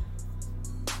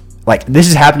 Like, this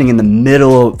is happening in the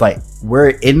middle of, like, we're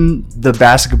in the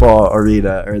basketball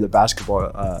arena, or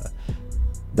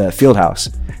the field house,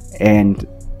 and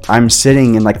I'm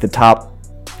sitting in like the top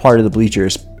part of the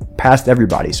bleachers past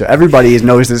everybody, so everybody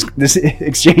knows this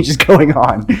exchange is going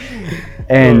on.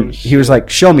 And he was like,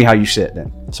 show me how you sit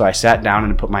then. So I sat down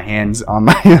and put my hands on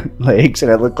my legs,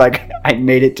 and it looked like I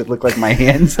made it to look like my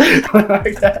hands.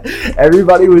 Like that.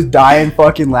 Everybody was dying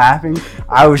fucking laughing.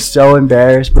 I was so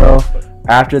embarrassed, bro.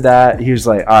 After that, he was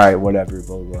like, all right, whatever,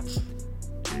 blah, blah,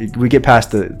 blah. We get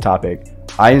past the topic.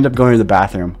 I end up going to the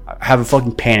bathroom. I have a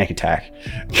fucking panic attack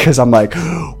because I'm like,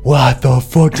 what the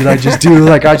fuck did I just do?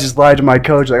 Like, I just lied to my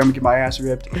coach. Like, I'm gonna get my ass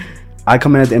ripped. I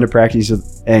come in at the end of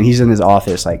practice, and he's in his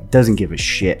office, like, doesn't give a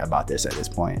shit about this at this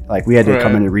point. Like, we had to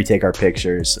come in and retake our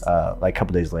pictures like a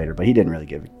couple days later, but he didn't really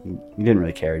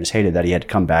care. He just hated that he had to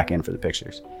come back in for the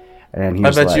pictures. And he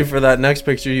was I bet you for that next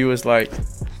picture, he was like,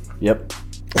 yep.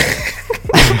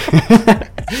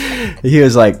 He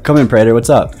was like, come in, Prater, what's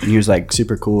up? And he was like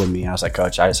super cool with me. I was like,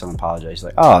 Coach, I just want to apologize. He's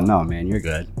like, oh no, man, you're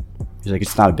good. He's like,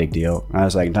 it's not a big deal. And I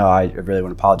was like, no, I really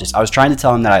want to apologize. I was trying to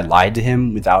tell him that I lied to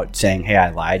him without saying, hey, I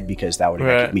lied, because that would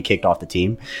have get me kicked off the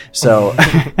team. So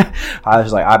I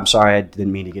was like, I'm sorry, I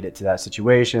didn't mean to get it to that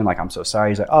situation. Like, I'm so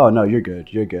sorry. He's like, oh no, you're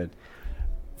good.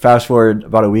 Fast forward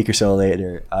about a week or so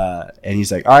later, and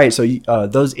he's like, all right, so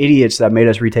those idiots that made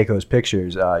us retake those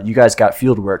pictures, you guys got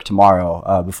field work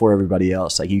tomorrow before everybody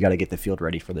else. Like, you got to get the field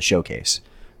ready for the showcase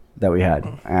that we had.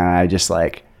 And I just,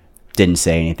 like, didn't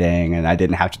say anything, and I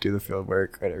didn't have to do the field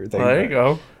work and everything. There you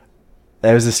go.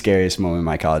 That was the scariest moment in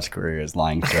my college career, is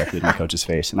lying directly in my coach's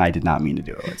face, and I did not mean to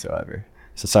do it whatsoever.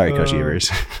 So sorry, Coach Evers.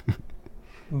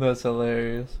 That's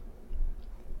hilarious.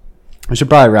 We should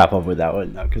probably wrap up with that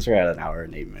one, though, because we're at an hour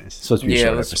and 8 minutes. It's supposed to be a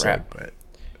short episode, wrap. But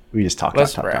we just talk.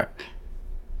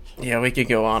 Yeah, we could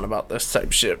go on about this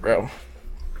type shit, bro.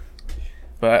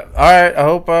 But, alright, I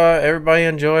hope everybody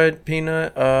enjoyed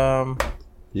Peanut.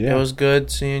 It was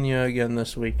good seeing you again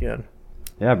this weekend.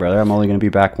 Yeah, brother. I'm only going to be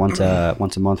back once a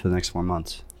month for the next 4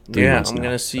 months. I'm going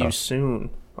to see you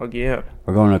soon. Again.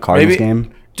 We're going to a Cardinals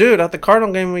game? Dude, at the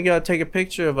Cardinal game, we got to take a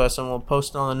picture of us, and we'll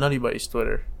post it on the Nutty Buddies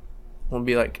Twitter. We'll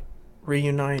be like,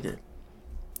 reunited.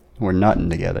 We're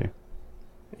nutting together.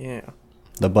 Yeah.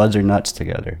 The buds are nuts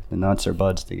together. The nuts are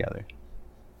buds together.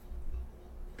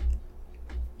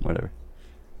 Whatever.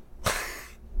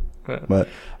 But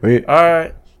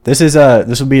alright. This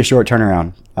will be a short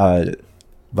turnaround.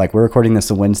 Like, we're recording this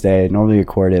a Wednesday. Normally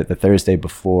record it the Thursday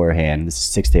beforehand. This is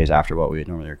 6 days after what we would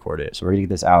normally record it. So we're gonna get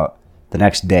this out the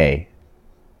next day.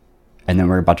 And then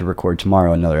we're about to record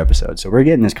tomorrow another episode. So we're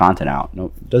getting this content out.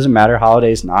 No, it doesn't matter.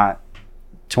 Holidays, not.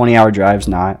 20-hour drives,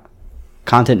 not.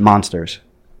 Content monsters.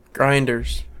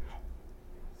 Grinders.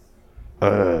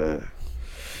 Alright,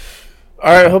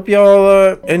 hope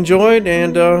y'all enjoyed,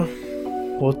 and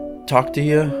we'll talk to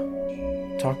you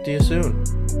soon.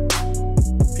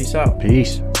 Peace out.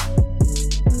 Peace.